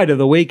 But the rider of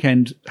the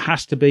weekend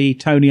has to be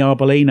Tony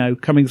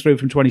Arbolino, coming through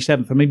from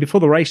 27th. I mean, before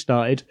the race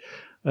started,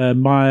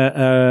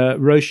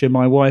 Rosha,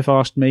 my wife,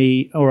 asked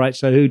me, all right,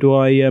 so who do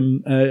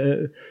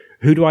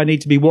I need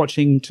to be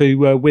watching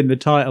to win the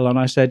title? And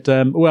I said,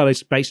 well,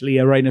 it's basically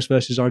Arenas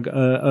versus Ogura.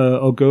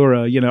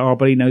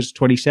 Arbolino's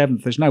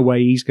 27th. There's no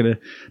way he's going to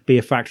be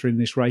a factor in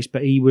this race.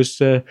 But he was,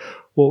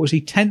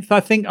 10th, I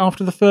think,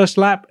 after the first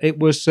lap. It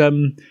was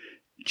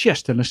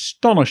just an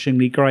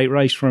astonishingly great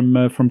race from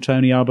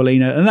Tony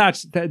Arbolino. And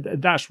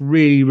that's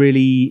really,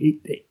 really,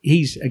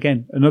 he's,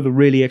 again, another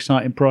really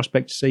exciting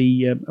prospect to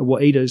see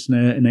what he does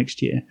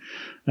next year.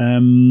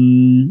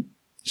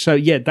 So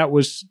yeah, that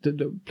was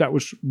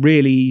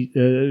really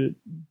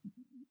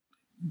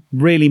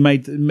really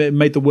made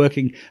the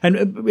working, and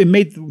it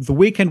made the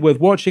weekend worth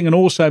watching, and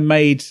also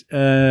made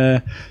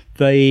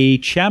the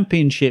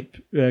championship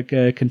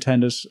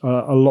contenders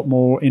a lot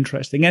more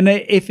interesting. And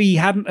if he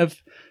hadn't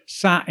have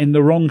sat in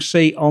the wrong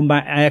seat on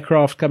that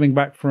aircraft coming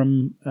back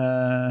from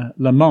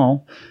Le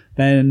Mans,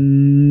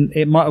 then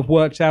it might have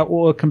worked out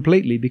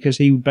completely, because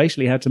he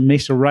basically had to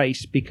miss a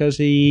race because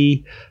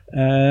he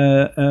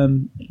had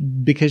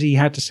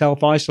to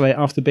self-isolate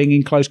after being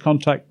in close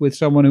contact with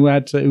someone who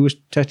was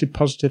tested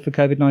positive for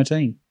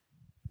COVID-19.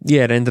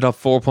 Yeah, it ended up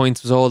 4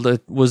 points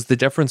was the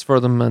difference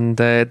for them, and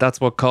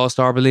that's what cost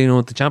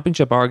Arbolino the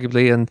championship,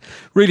 arguably, and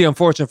really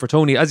unfortunate for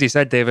Tony. As you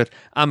said, David,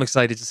 I'm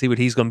excited to see what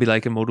he's going to be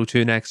like in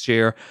Moto2 next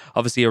year.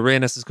 Obviously,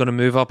 Arenas is going to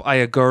move up,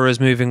 Ayagura is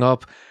moving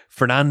up,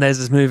 Fernandez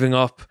is moving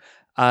up,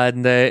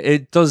 and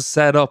it does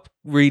set up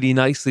really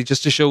nicely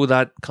just to show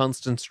that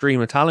constant stream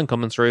of talent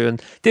coming through.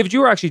 And David, you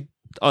were actually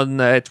on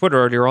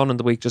Twitter earlier on in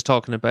the week just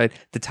talking about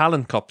the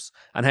talent cups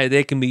and how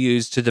they can be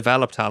used to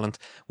develop talent.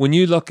 When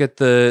you look at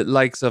the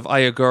likes of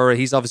Ayagura,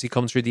 he's obviously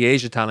come through the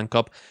Asia Talent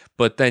Cup,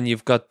 but then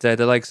you've got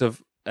the likes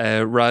of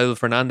Raul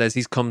Fernandez.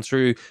 He's come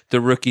through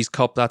the Rookies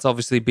Cup. That's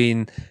obviously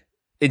been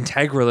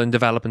integral in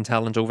developing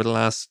talent over the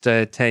last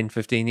 10,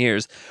 15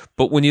 years.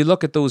 But when you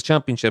look at those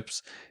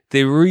championships,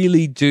 they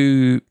really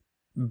do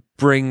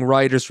bring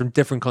riders from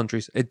different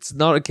countries. It's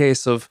not a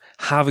case of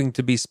having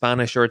to be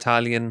Spanish or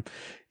Italian.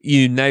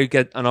 You now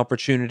get an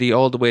opportunity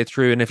all the way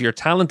through, and if you're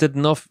talented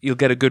enough, you'll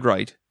get a good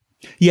ride.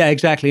 Yeah,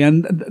 exactly.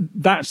 And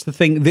that's the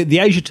thing. The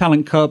Asia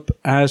Talent Cup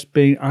has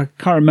been, I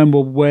can't remember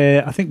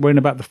where, I think we're in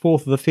about the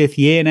 4th or the 5th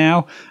year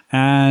now,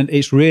 and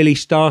it's really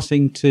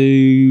starting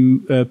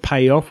to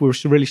pay off. We're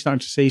really starting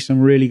to see some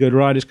really good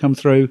riders come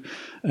through.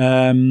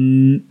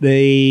 The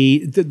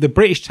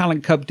British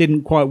Talent Cup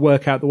didn't quite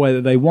work out the way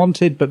that they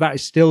wanted, but that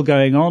is still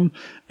going on.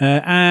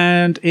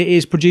 And it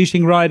is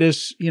producing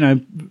riders,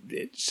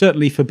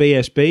 certainly for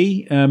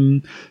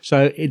BSB.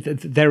 So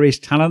there is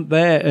talent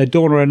there.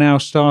 Dorna are now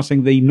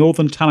starting the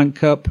Northern Talent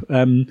Cup,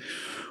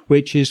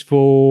 which is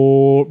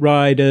for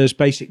riders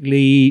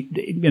basically,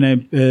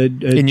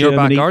 in your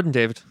back garden,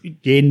 David.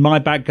 In my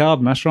back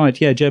garden, that's right.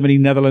 Yeah, Germany,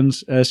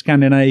 Netherlands,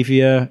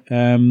 Scandinavia,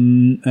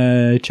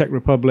 Czech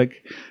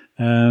Republic,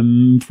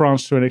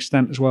 France to an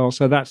extent as well.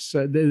 So that's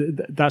going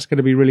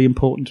to be really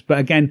important. But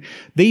again,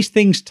 these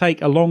things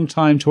take a long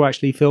time to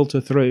actually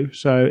filter through.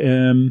 So,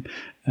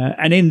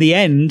 and in the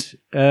end,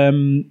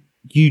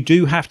 you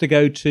do have to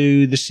go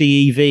to the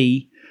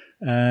CEV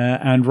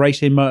and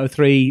race in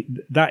Moto3.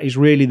 That is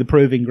really the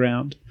proving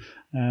ground.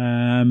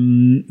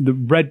 The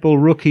Red Bull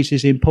Rookies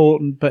is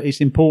important, but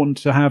it's important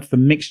to have the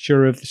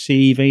mixture of the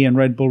CEV and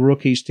Red Bull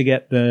Rookies to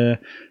get the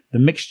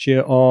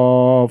mixture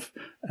of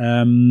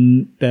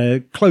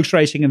the close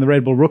racing in the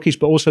Red Bull Rookies,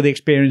 but also the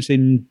experience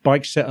in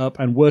bike setup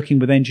and working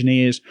with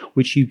engineers,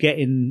 which you get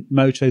in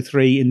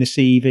Moto3 in the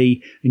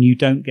CEV, and you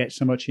don't get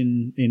so much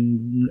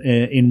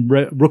in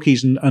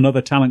Rookies and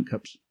other talent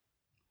cups.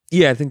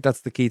 Yeah, I think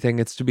that's the key thing.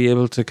 It's to be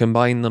able to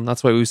combine them.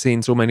 That's why we've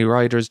seen so many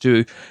riders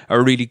do a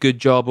really good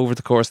job over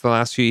the course of the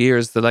last few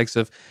years. The likes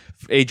of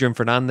Adrian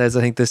Fernandez,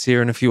 I think, this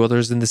year, and a few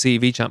others in the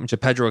CEV Championship.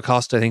 Pedro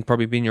Acosta, I think,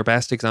 probably been your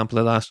best example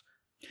of that.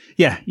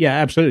 Yeah,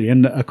 absolutely.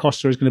 And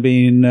Acosta is going to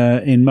be in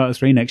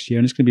Moto3 next year,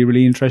 and it's going to be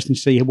really interesting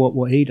to see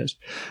what he does.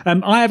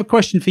 I have a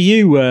question for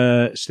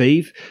you,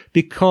 Steve,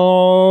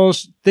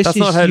 because that's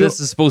not how this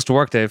is supposed to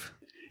work, Dave.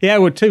 Yeah,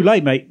 well, too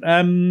late, mate.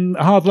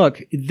 Hard luck.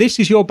 This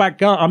is your back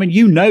garden. I mean,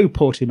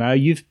 Portimao.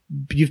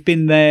 You've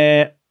been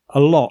there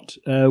a lot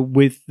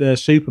with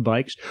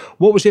Superbikes.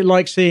 What was it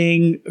like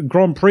seeing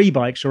Grand Prix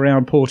bikes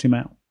around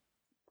Portimao?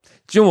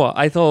 Do you know what?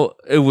 I thought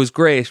it was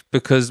great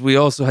because we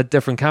also had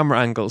different camera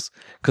angles.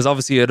 Because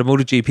obviously at a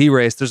MotoGP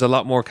race, there's a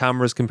lot more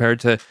cameras compared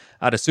to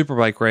at a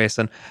Superbike race.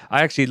 And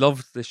I actually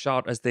loved the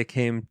shot as they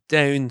came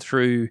down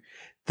through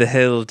the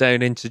hill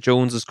down into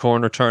Jones's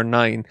corner, turn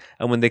 9,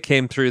 and when they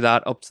came through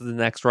that up to the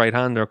next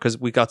right-hander, because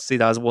we got to see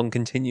that as one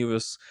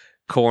continuous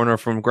corner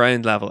from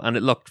ground level, and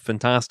it looked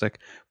fantastic.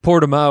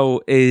 Portimao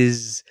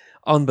is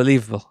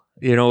unbelievable.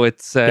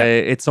 It's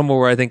somewhere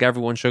where I think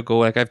everyone should go.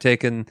 Like, I've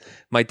taken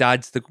my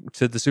dad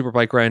to the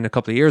Superbike ground a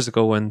couple of years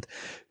ago, and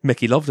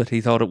Mickey loved it.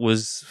 He thought it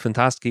was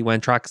fantastic. He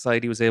went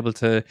trackside. He was able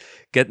to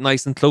get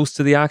nice and close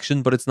to the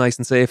action, but it's nice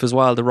and safe as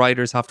well. The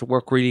riders have to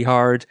work really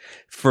hard.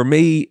 For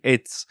me,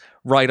 it's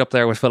right up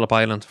there with Phillip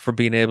Island for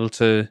being able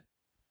to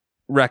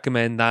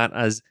recommend that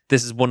as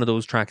this is one of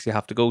those tracks you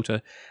have to go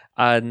to.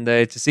 And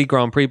to see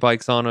Grand Prix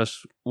bikes on it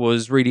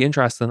was really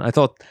interesting. I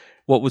thought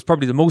what was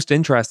probably the most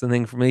interesting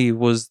thing for me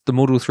was the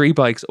Moto3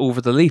 bikes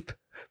over the Leap,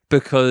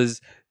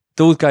 because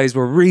those guys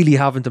were really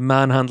having to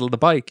manhandle the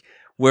bike.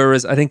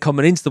 Whereas I think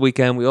coming into the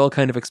weekend, we all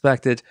kind of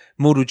expected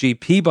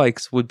MotoGP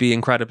bikes would be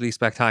incredibly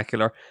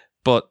spectacular,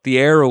 but the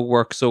aero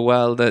worked so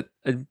well that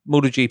a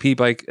MotoGP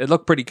bike, it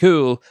looked pretty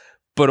cool,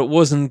 but it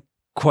wasn't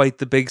quite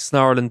the big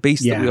snarling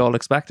beast that we all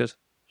expected.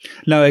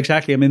 No,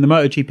 exactly. I mean, the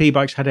MotoGP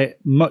bikes had it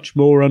much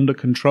more under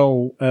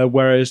control,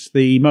 whereas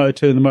the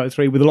Moto2 and the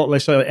Moto3, with a lot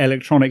less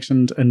electronics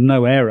and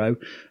no aero,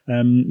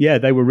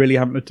 they were really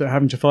having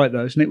to fight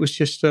those. And it was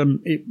just,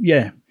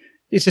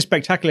 it's a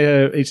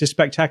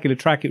spectacular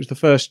track. It was the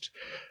first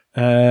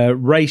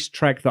race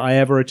track that I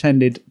ever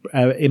attended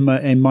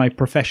in my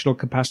professional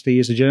capacity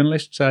as a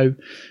journalist. So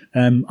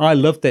I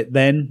loved it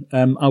then.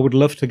 I would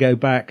love to go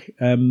back.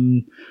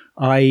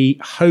 I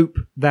hope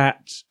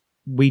that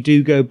we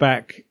do go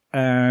back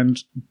and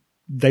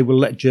they will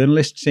let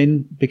journalists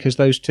in, because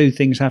those two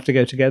things have to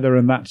go together,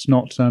 and that's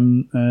not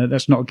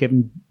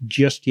given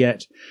just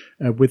yet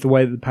with the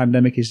way that the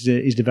pandemic is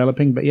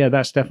developing. But yeah,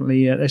 that's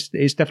definitely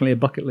it's definitely a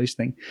bucket list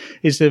thing.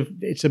 It's a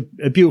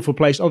beautiful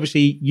place.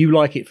 Obviously, you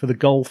like it for the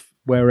golf,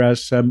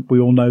 whereas we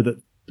all know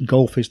that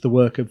golf is the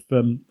work of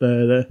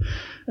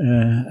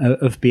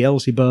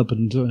Beelzebub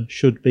and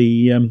should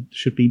be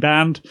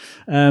banned.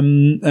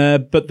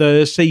 But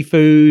the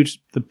seafood,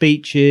 the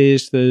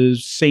beaches, the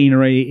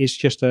scenery, it's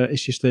just a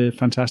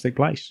fantastic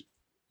place.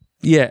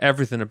 Yeah,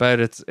 everything about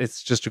it.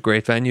 It's just a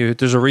great venue.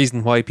 There's a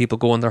reason why people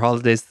go on their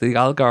holidays to the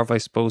Algarve, I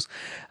suppose.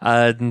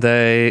 And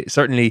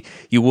certainly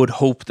you would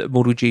hope that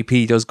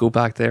MotoGP does go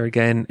back there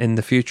again in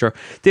the future.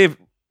 Dave,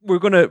 we're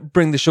going to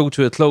bring the show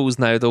to a close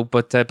now, though.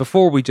 But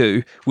before we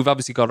do, we've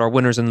obviously got our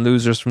winners and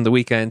losers from the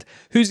weekend.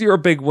 Who's your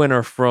big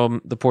winner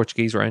from the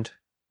Portuguese round?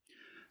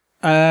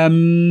 I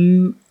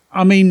mean,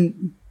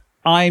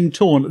 I'm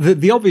torn.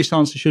 The obvious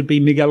answer should be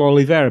Miguel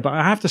Oliveira, but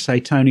I have to say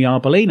Tony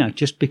Arbolino,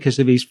 just because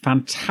of his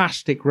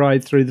fantastic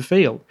ride through the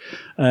field.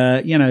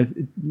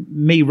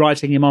 Me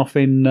writing him off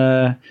in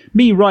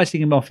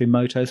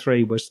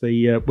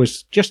Moto3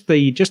 was just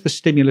the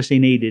stimulus he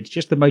needed,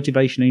 just the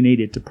motivation he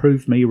needed to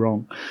prove me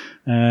wrong.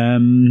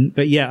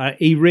 But yeah,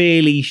 he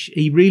really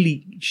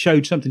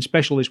showed something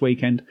special this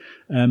weekend,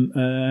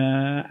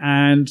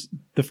 and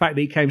the fact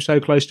that he came so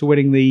close to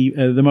winning the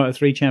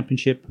Moto3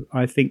 championship,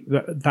 I think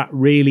that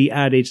really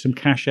added some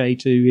cachet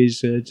to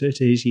his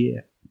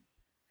year.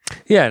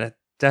 Yeah,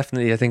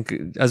 definitely. I think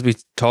as we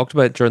talked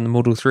about during the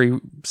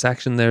Moto3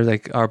 section there,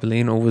 like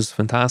Arbolino was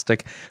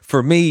fantastic.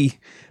 For me,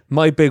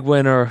 my big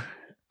winner,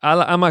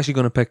 I'm actually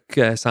going to pick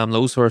Sam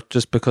Lowthorpe,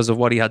 just because of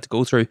what he had to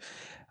go through.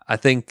 I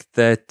think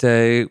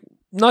that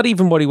not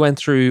even what he went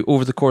through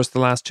over the course of the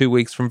last 2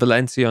 weeks from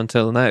Valencia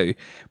until now,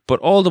 but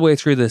all the way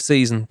through the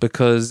season,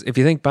 because if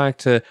you think back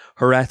to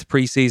Jerez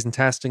pre-season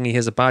testing, he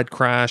has a bad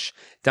crash,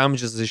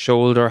 damages his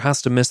shoulder,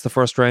 has to miss the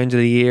first round of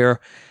the year,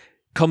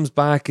 comes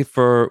back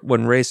for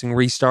when racing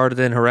restarted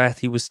in Jerez,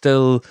 he was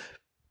still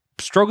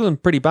struggling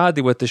pretty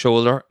badly with the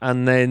shoulder,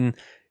 and then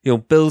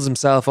builds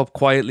himself up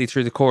quietly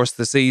through the course of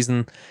the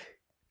season.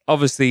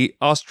 Obviously,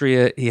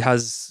 Austria, he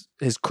has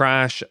his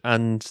crash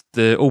and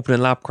the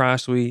opening lap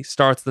crash, so he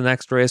starts the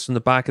next race from the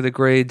back of the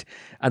grid,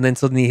 and then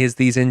suddenly he has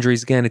these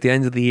injuries again at the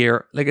end of the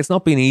year. Like, it's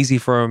not been easy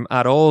for him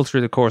at all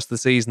through the course of the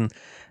season,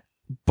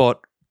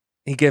 but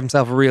he gave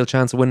himself a real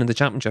chance of winning the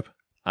championship.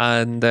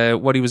 And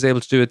what he was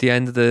able to do at the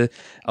end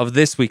of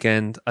this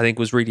weekend, I think,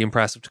 was really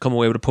impressive. To come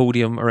away with a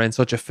podium around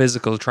such a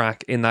physical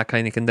track in that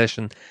kind of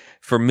condition,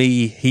 for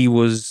me, he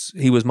was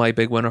my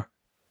big winner.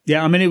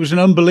 Yeah, I mean, it was an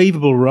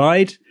unbelievable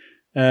ride.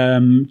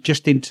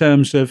 Just in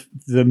terms of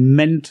the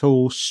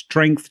mental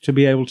strength to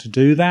be able to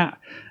do that.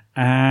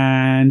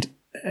 And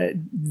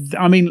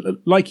I mean,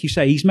 like you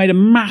say, he's made a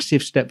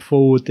massive step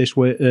forward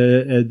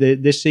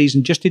this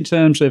season, just in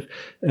terms of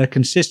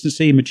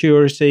consistency,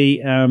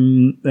 maturity,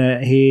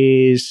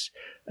 his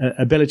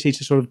ability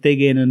to sort of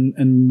dig in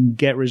and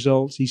get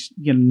results. He's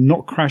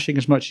not crashing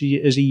as much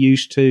as he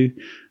used to.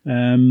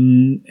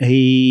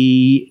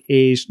 He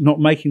is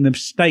not making the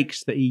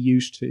mistakes that he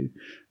used to.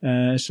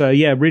 So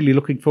yeah, really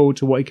looking forward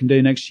to what he can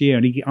do next year.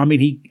 And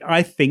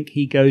I think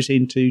he goes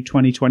into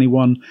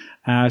 2021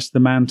 as the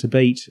man to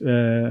beat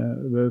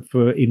in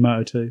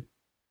Moto2.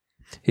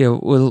 Yeah,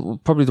 well,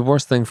 probably the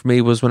worst thing for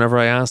me was whenever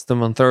I asked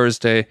him on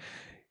Thursday,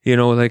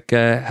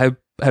 how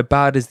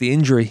bad is the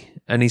injury?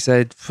 And he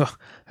said,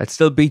 I'd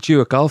still beat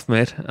you at golf,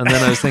 mate. And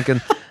then I was thinking,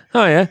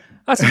 oh yeah,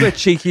 that's a bit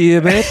cheeky,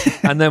 mate.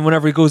 And then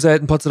whenever he goes out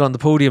and puts it on the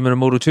podium in a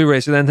Moto2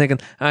 race, you're then thinking,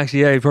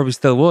 actually, yeah, he probably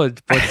still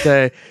would.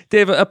 But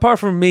Dave, apart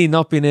from me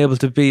not being able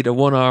to beat a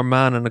one-arm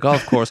man on a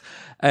golf course,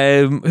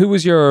 who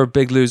was your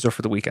big loser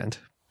for the weekend?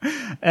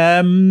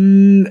 The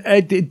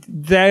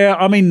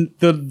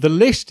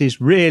list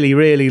is really,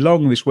 really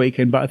long this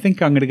weekend, but I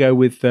think I'm going to go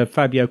with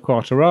Fabio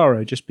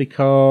Quartararo, just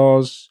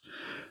because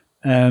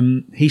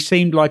he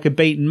seemed like a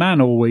beaten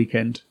man all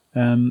weekend.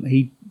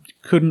 He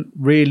couldn't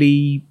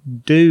really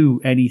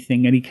do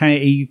anything. And he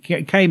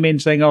came in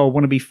saying, "Oh, I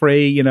want to be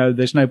free.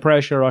 There's no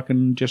pressure. I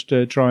can just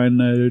try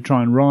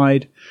and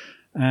ride."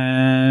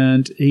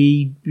 And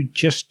he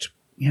just,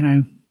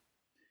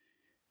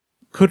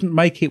 couldn't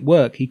make it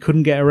work. He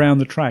couldn't get around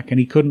the track, and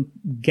he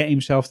couldn't get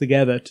himself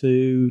together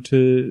to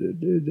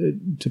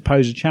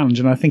pose a challenge.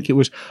 And I think it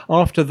was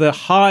after the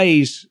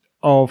highs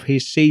of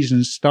his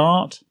season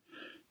start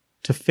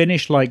to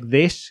finish like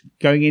this,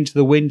 going into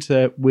the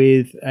winter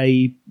with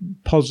a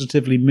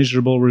positively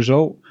miserable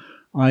result,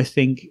 I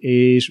think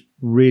is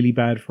really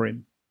bad for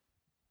him.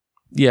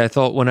 Yeah, I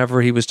thought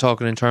whenever he was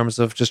talking in terms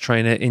of just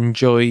trying to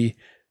enjoy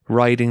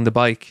riding the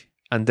bike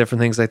and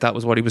different things like that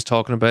was what he was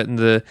talking about in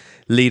the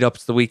lead up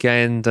to the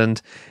weekend.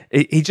 And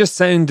he just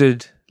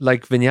sounded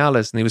like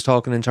Vinales, and he was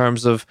talking in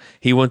terms of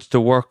he wanted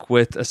to work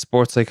with a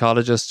sports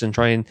psychologist and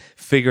try and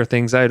figure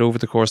things out over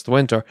the course of the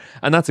winter.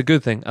 And that's a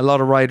good thing. A lot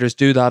of riders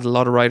do that. A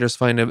lot of riders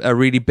find a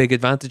really big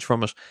advantage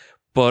from it.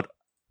 But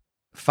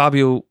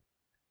Fabio,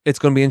 it's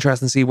going to be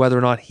interesting to see whether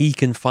or not he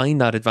can find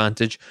that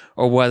advantage,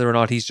 or whether or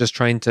not he's just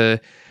trying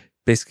to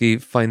basically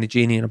find the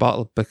genie in a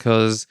bottle.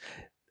 Because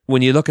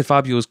when you look at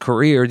Fabio's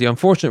career, the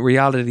unfortunate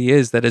reality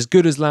is that as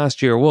good as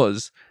last year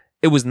was,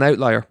 it was an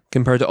outlier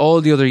compared to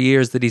all the other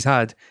years that he's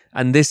had.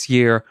 And this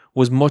year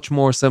was much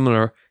more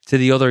similar to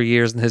the other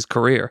years in his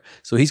career.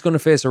 So he's going to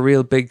face a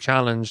real big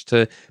challenge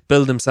to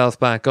build himself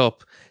back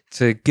up,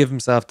 to give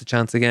himself the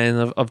chance again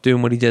of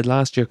doing what he did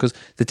last year. Because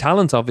the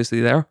talent's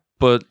obviously there,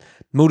 but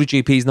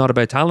MotoGP is not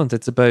about talent.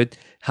 It's about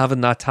having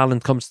that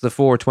talent come to the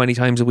fore 20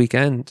 times a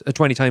weekend,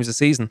 20 times a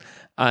season.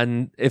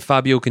 And if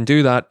Fabio can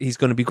do that, he's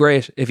going to be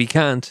great. If he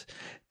can't,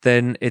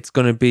 then it's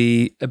going to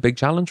be a big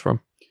challenge for him.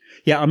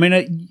 Yeah, I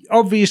mean,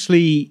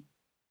 obviously,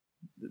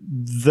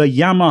 the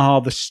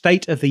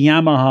state of the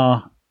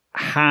Yamaha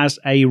has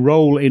a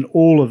role in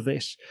all of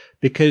this,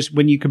 because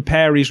when you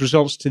compare his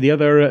results to the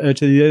other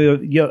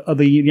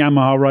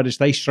Yamaha riders,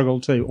 they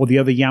struggle too, or the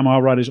other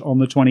Yamaha riders on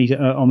the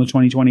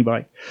 2020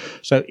 bike.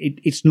 So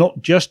it's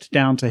not just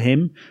down to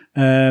him.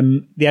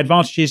 The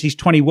advantage is he's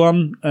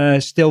 21,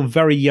 still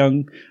very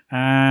young,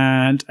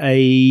 and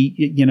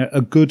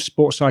a good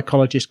sports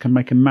psychologist can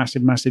make a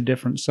massive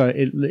difference. So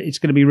it's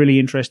going to be really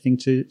interesting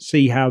to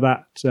see how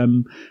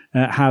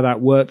that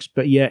works.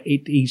 But yeah,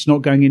 he's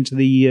not going into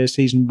the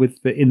season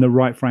in the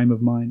right frame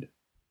of mind.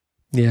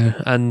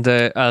 Yeah, and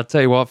I'll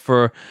tell you what,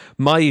 for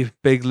my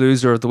big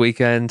loser of the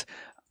weekend,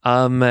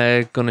 I'm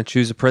going to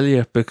choose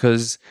Aprilia,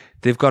 because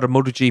they've got a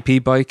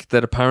MotoGP bike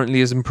that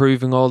apparently is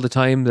improving all the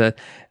time, that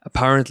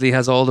apparently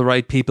has all the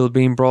right people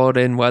being brought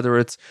in, whether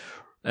it's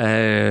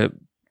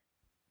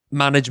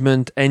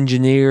management,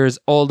 engineers,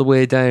 all the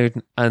way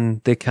down,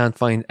 and they can't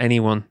find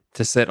anyone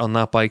to sit on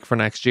that bike for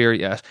next year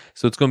yet.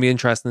 So it's going to be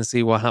interesting to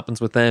see what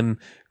happens with them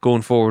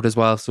going forward as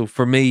well. So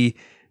for me,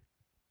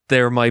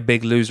 they're my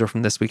big loser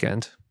from this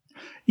weekend.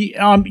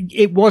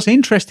 It was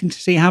interesting to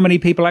see how many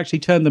people actually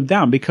turned them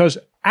down, because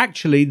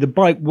actually the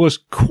bike was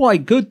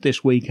quite good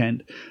this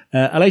weekend.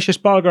 Aleix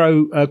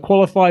Espargaro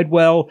qualified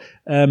well.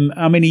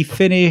 He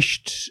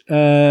finished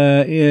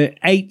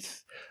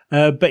 8th,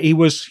 but he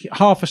was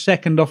half a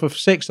second off of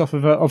 6th off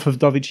of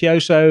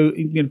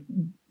Dovizioso.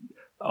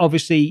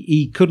 Obviously,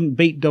 he couldn't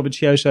beat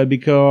Dovizioso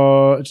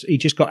because he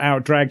just got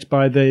out-dragged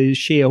by the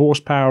sheer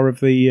horsepower of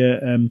the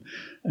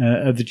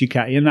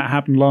Ducati, and that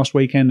happened last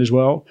weekend as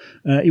well.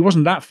 He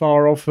wasn't that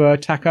far off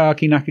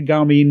Takaaki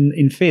Nakagami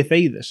in 5th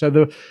either. So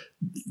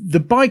the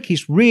bike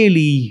is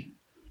really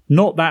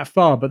not that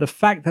far, but the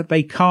fact that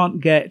they can't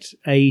get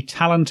a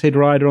talented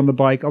rider on the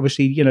bike,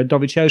 obviously,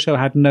 Dovizioso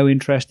had no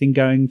interest in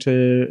going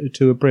to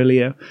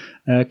Aprilia.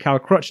 Cal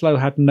Crutchlow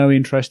had no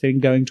interest in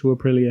going to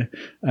Aprilia.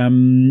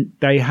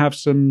 They have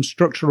some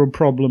structural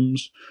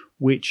problems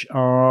which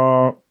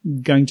are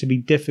going to be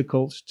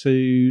difficult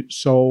to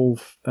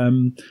solve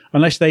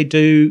unless they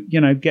do,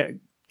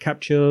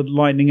 capture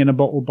lightning in a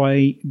bottle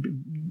by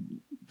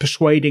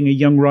persuading a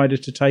young rider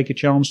to take a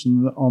chance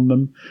on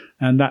them,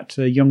 and that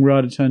young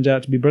rider turns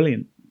out to be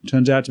brilliant.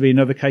 Turns out to be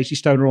another Casey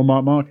Stoner or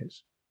Marc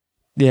Marquez.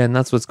 Yeah, and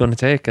that's what's going to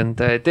take. And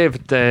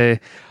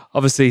David,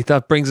 obviously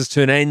that brings us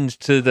to an end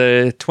to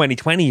the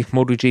 2020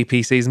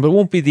 MotoGP season, but it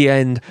won't be the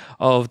end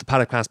of the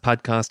Paddock Pass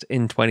podcast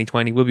in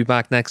 2020. We'll be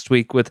back next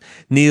week with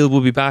Neil.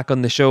 We'll be back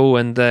on the show,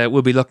 and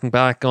we'll be looking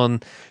back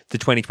on the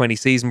 2020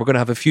 season. We're going to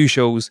have a few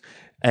shows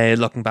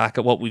looking back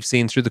at what we've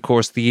seen through the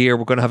course of the year.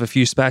 We're going to have a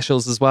few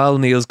specials as well.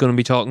 Neil's going to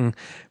be talking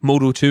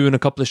Moto2 in a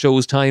couple of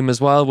shows' time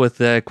as well, with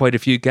quite a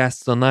few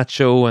guests on that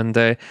show. And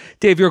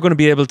Dave, you're going to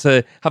be able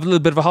to have a little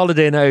bit of a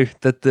holiday now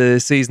that the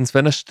season's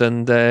finished,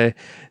 and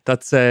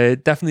that's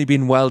definitely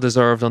been well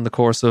deserved on the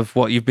course of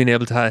what you've been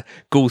able to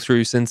go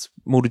through since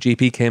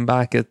MotoGP came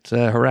back at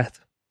Jerez.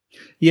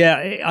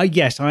 Yeah,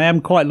 yes, I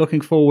am quite looking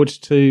forward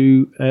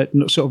to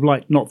sort of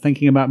like not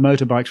thinking about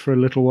motorbikes for a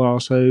little while,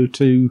 so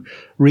to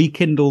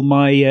rekindle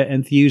my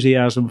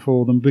enthusiasm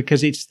for them,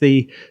 because it's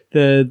the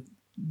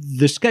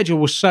schedule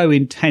was so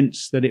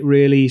intense that it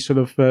really sort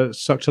of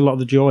sucked a lot of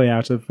the joy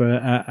out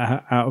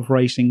of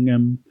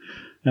racing.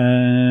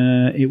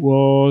 It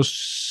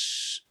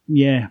was,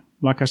 yeah,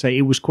 like I say,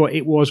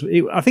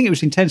 I think it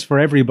was intense for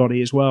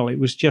everybody as well. It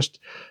was just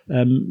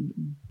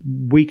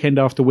weekend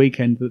after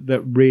weekend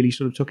that really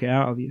sort of took it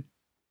out of you.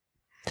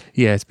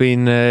 Yeah, it's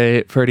been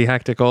fairly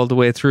hectic all the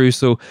way through,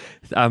 so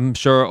I'm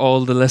sure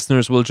all the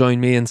listeners will join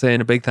me in saying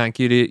a big thank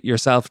you to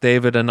yourself,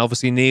 David, and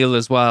obviously Neil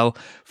as well,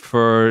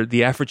 for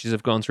the effort you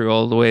have gone through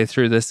all the way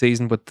through this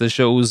season with the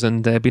shows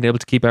and being able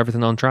to keep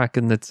everything on track.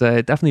 And it's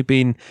definitely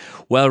been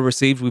well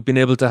received. We've been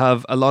able to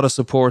have a lot of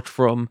support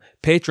from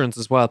patrons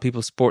as well,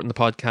 people supporting the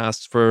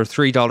podcast. For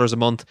 $3 a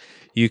month,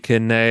 you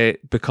can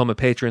become a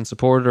Patreon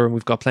supporter, and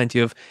we've got plenty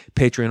of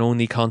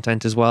Patreon-only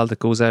content as well that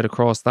goes out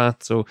across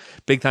that. So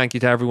big thank you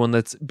to everyone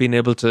that's been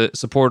able to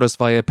support us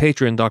via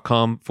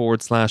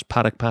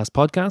patreon.com/Paddock Pass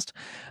Podcast.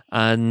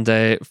 And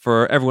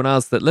for everyone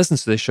else that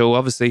listens to this show,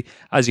 obviously,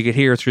 as you get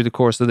here through the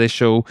course of this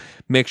show,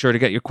 make sure to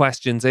get your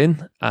questions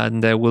in,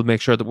 and we'll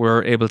make sure that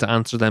we're able to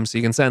answer them. So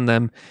you can send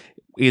them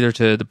either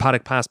to the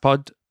Paddock Pass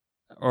Pod,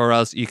 or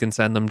else you can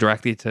send them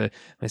directly to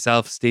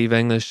myself, Steve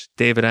English,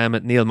 David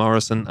Emmett, Neil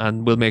Morrison,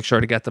 and we'll make sure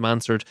to get them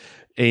answered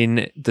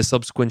in the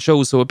subsequent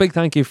shows. So a big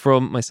thank you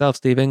from myself,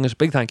 Steve English, a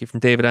big thank you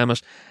from David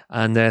Emmett,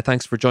 and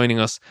thanks for joining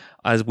us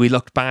as we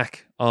looked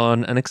back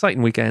on an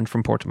exciting weekend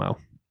from Portimao.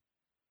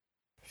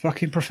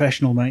 Fucking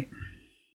professional, mate.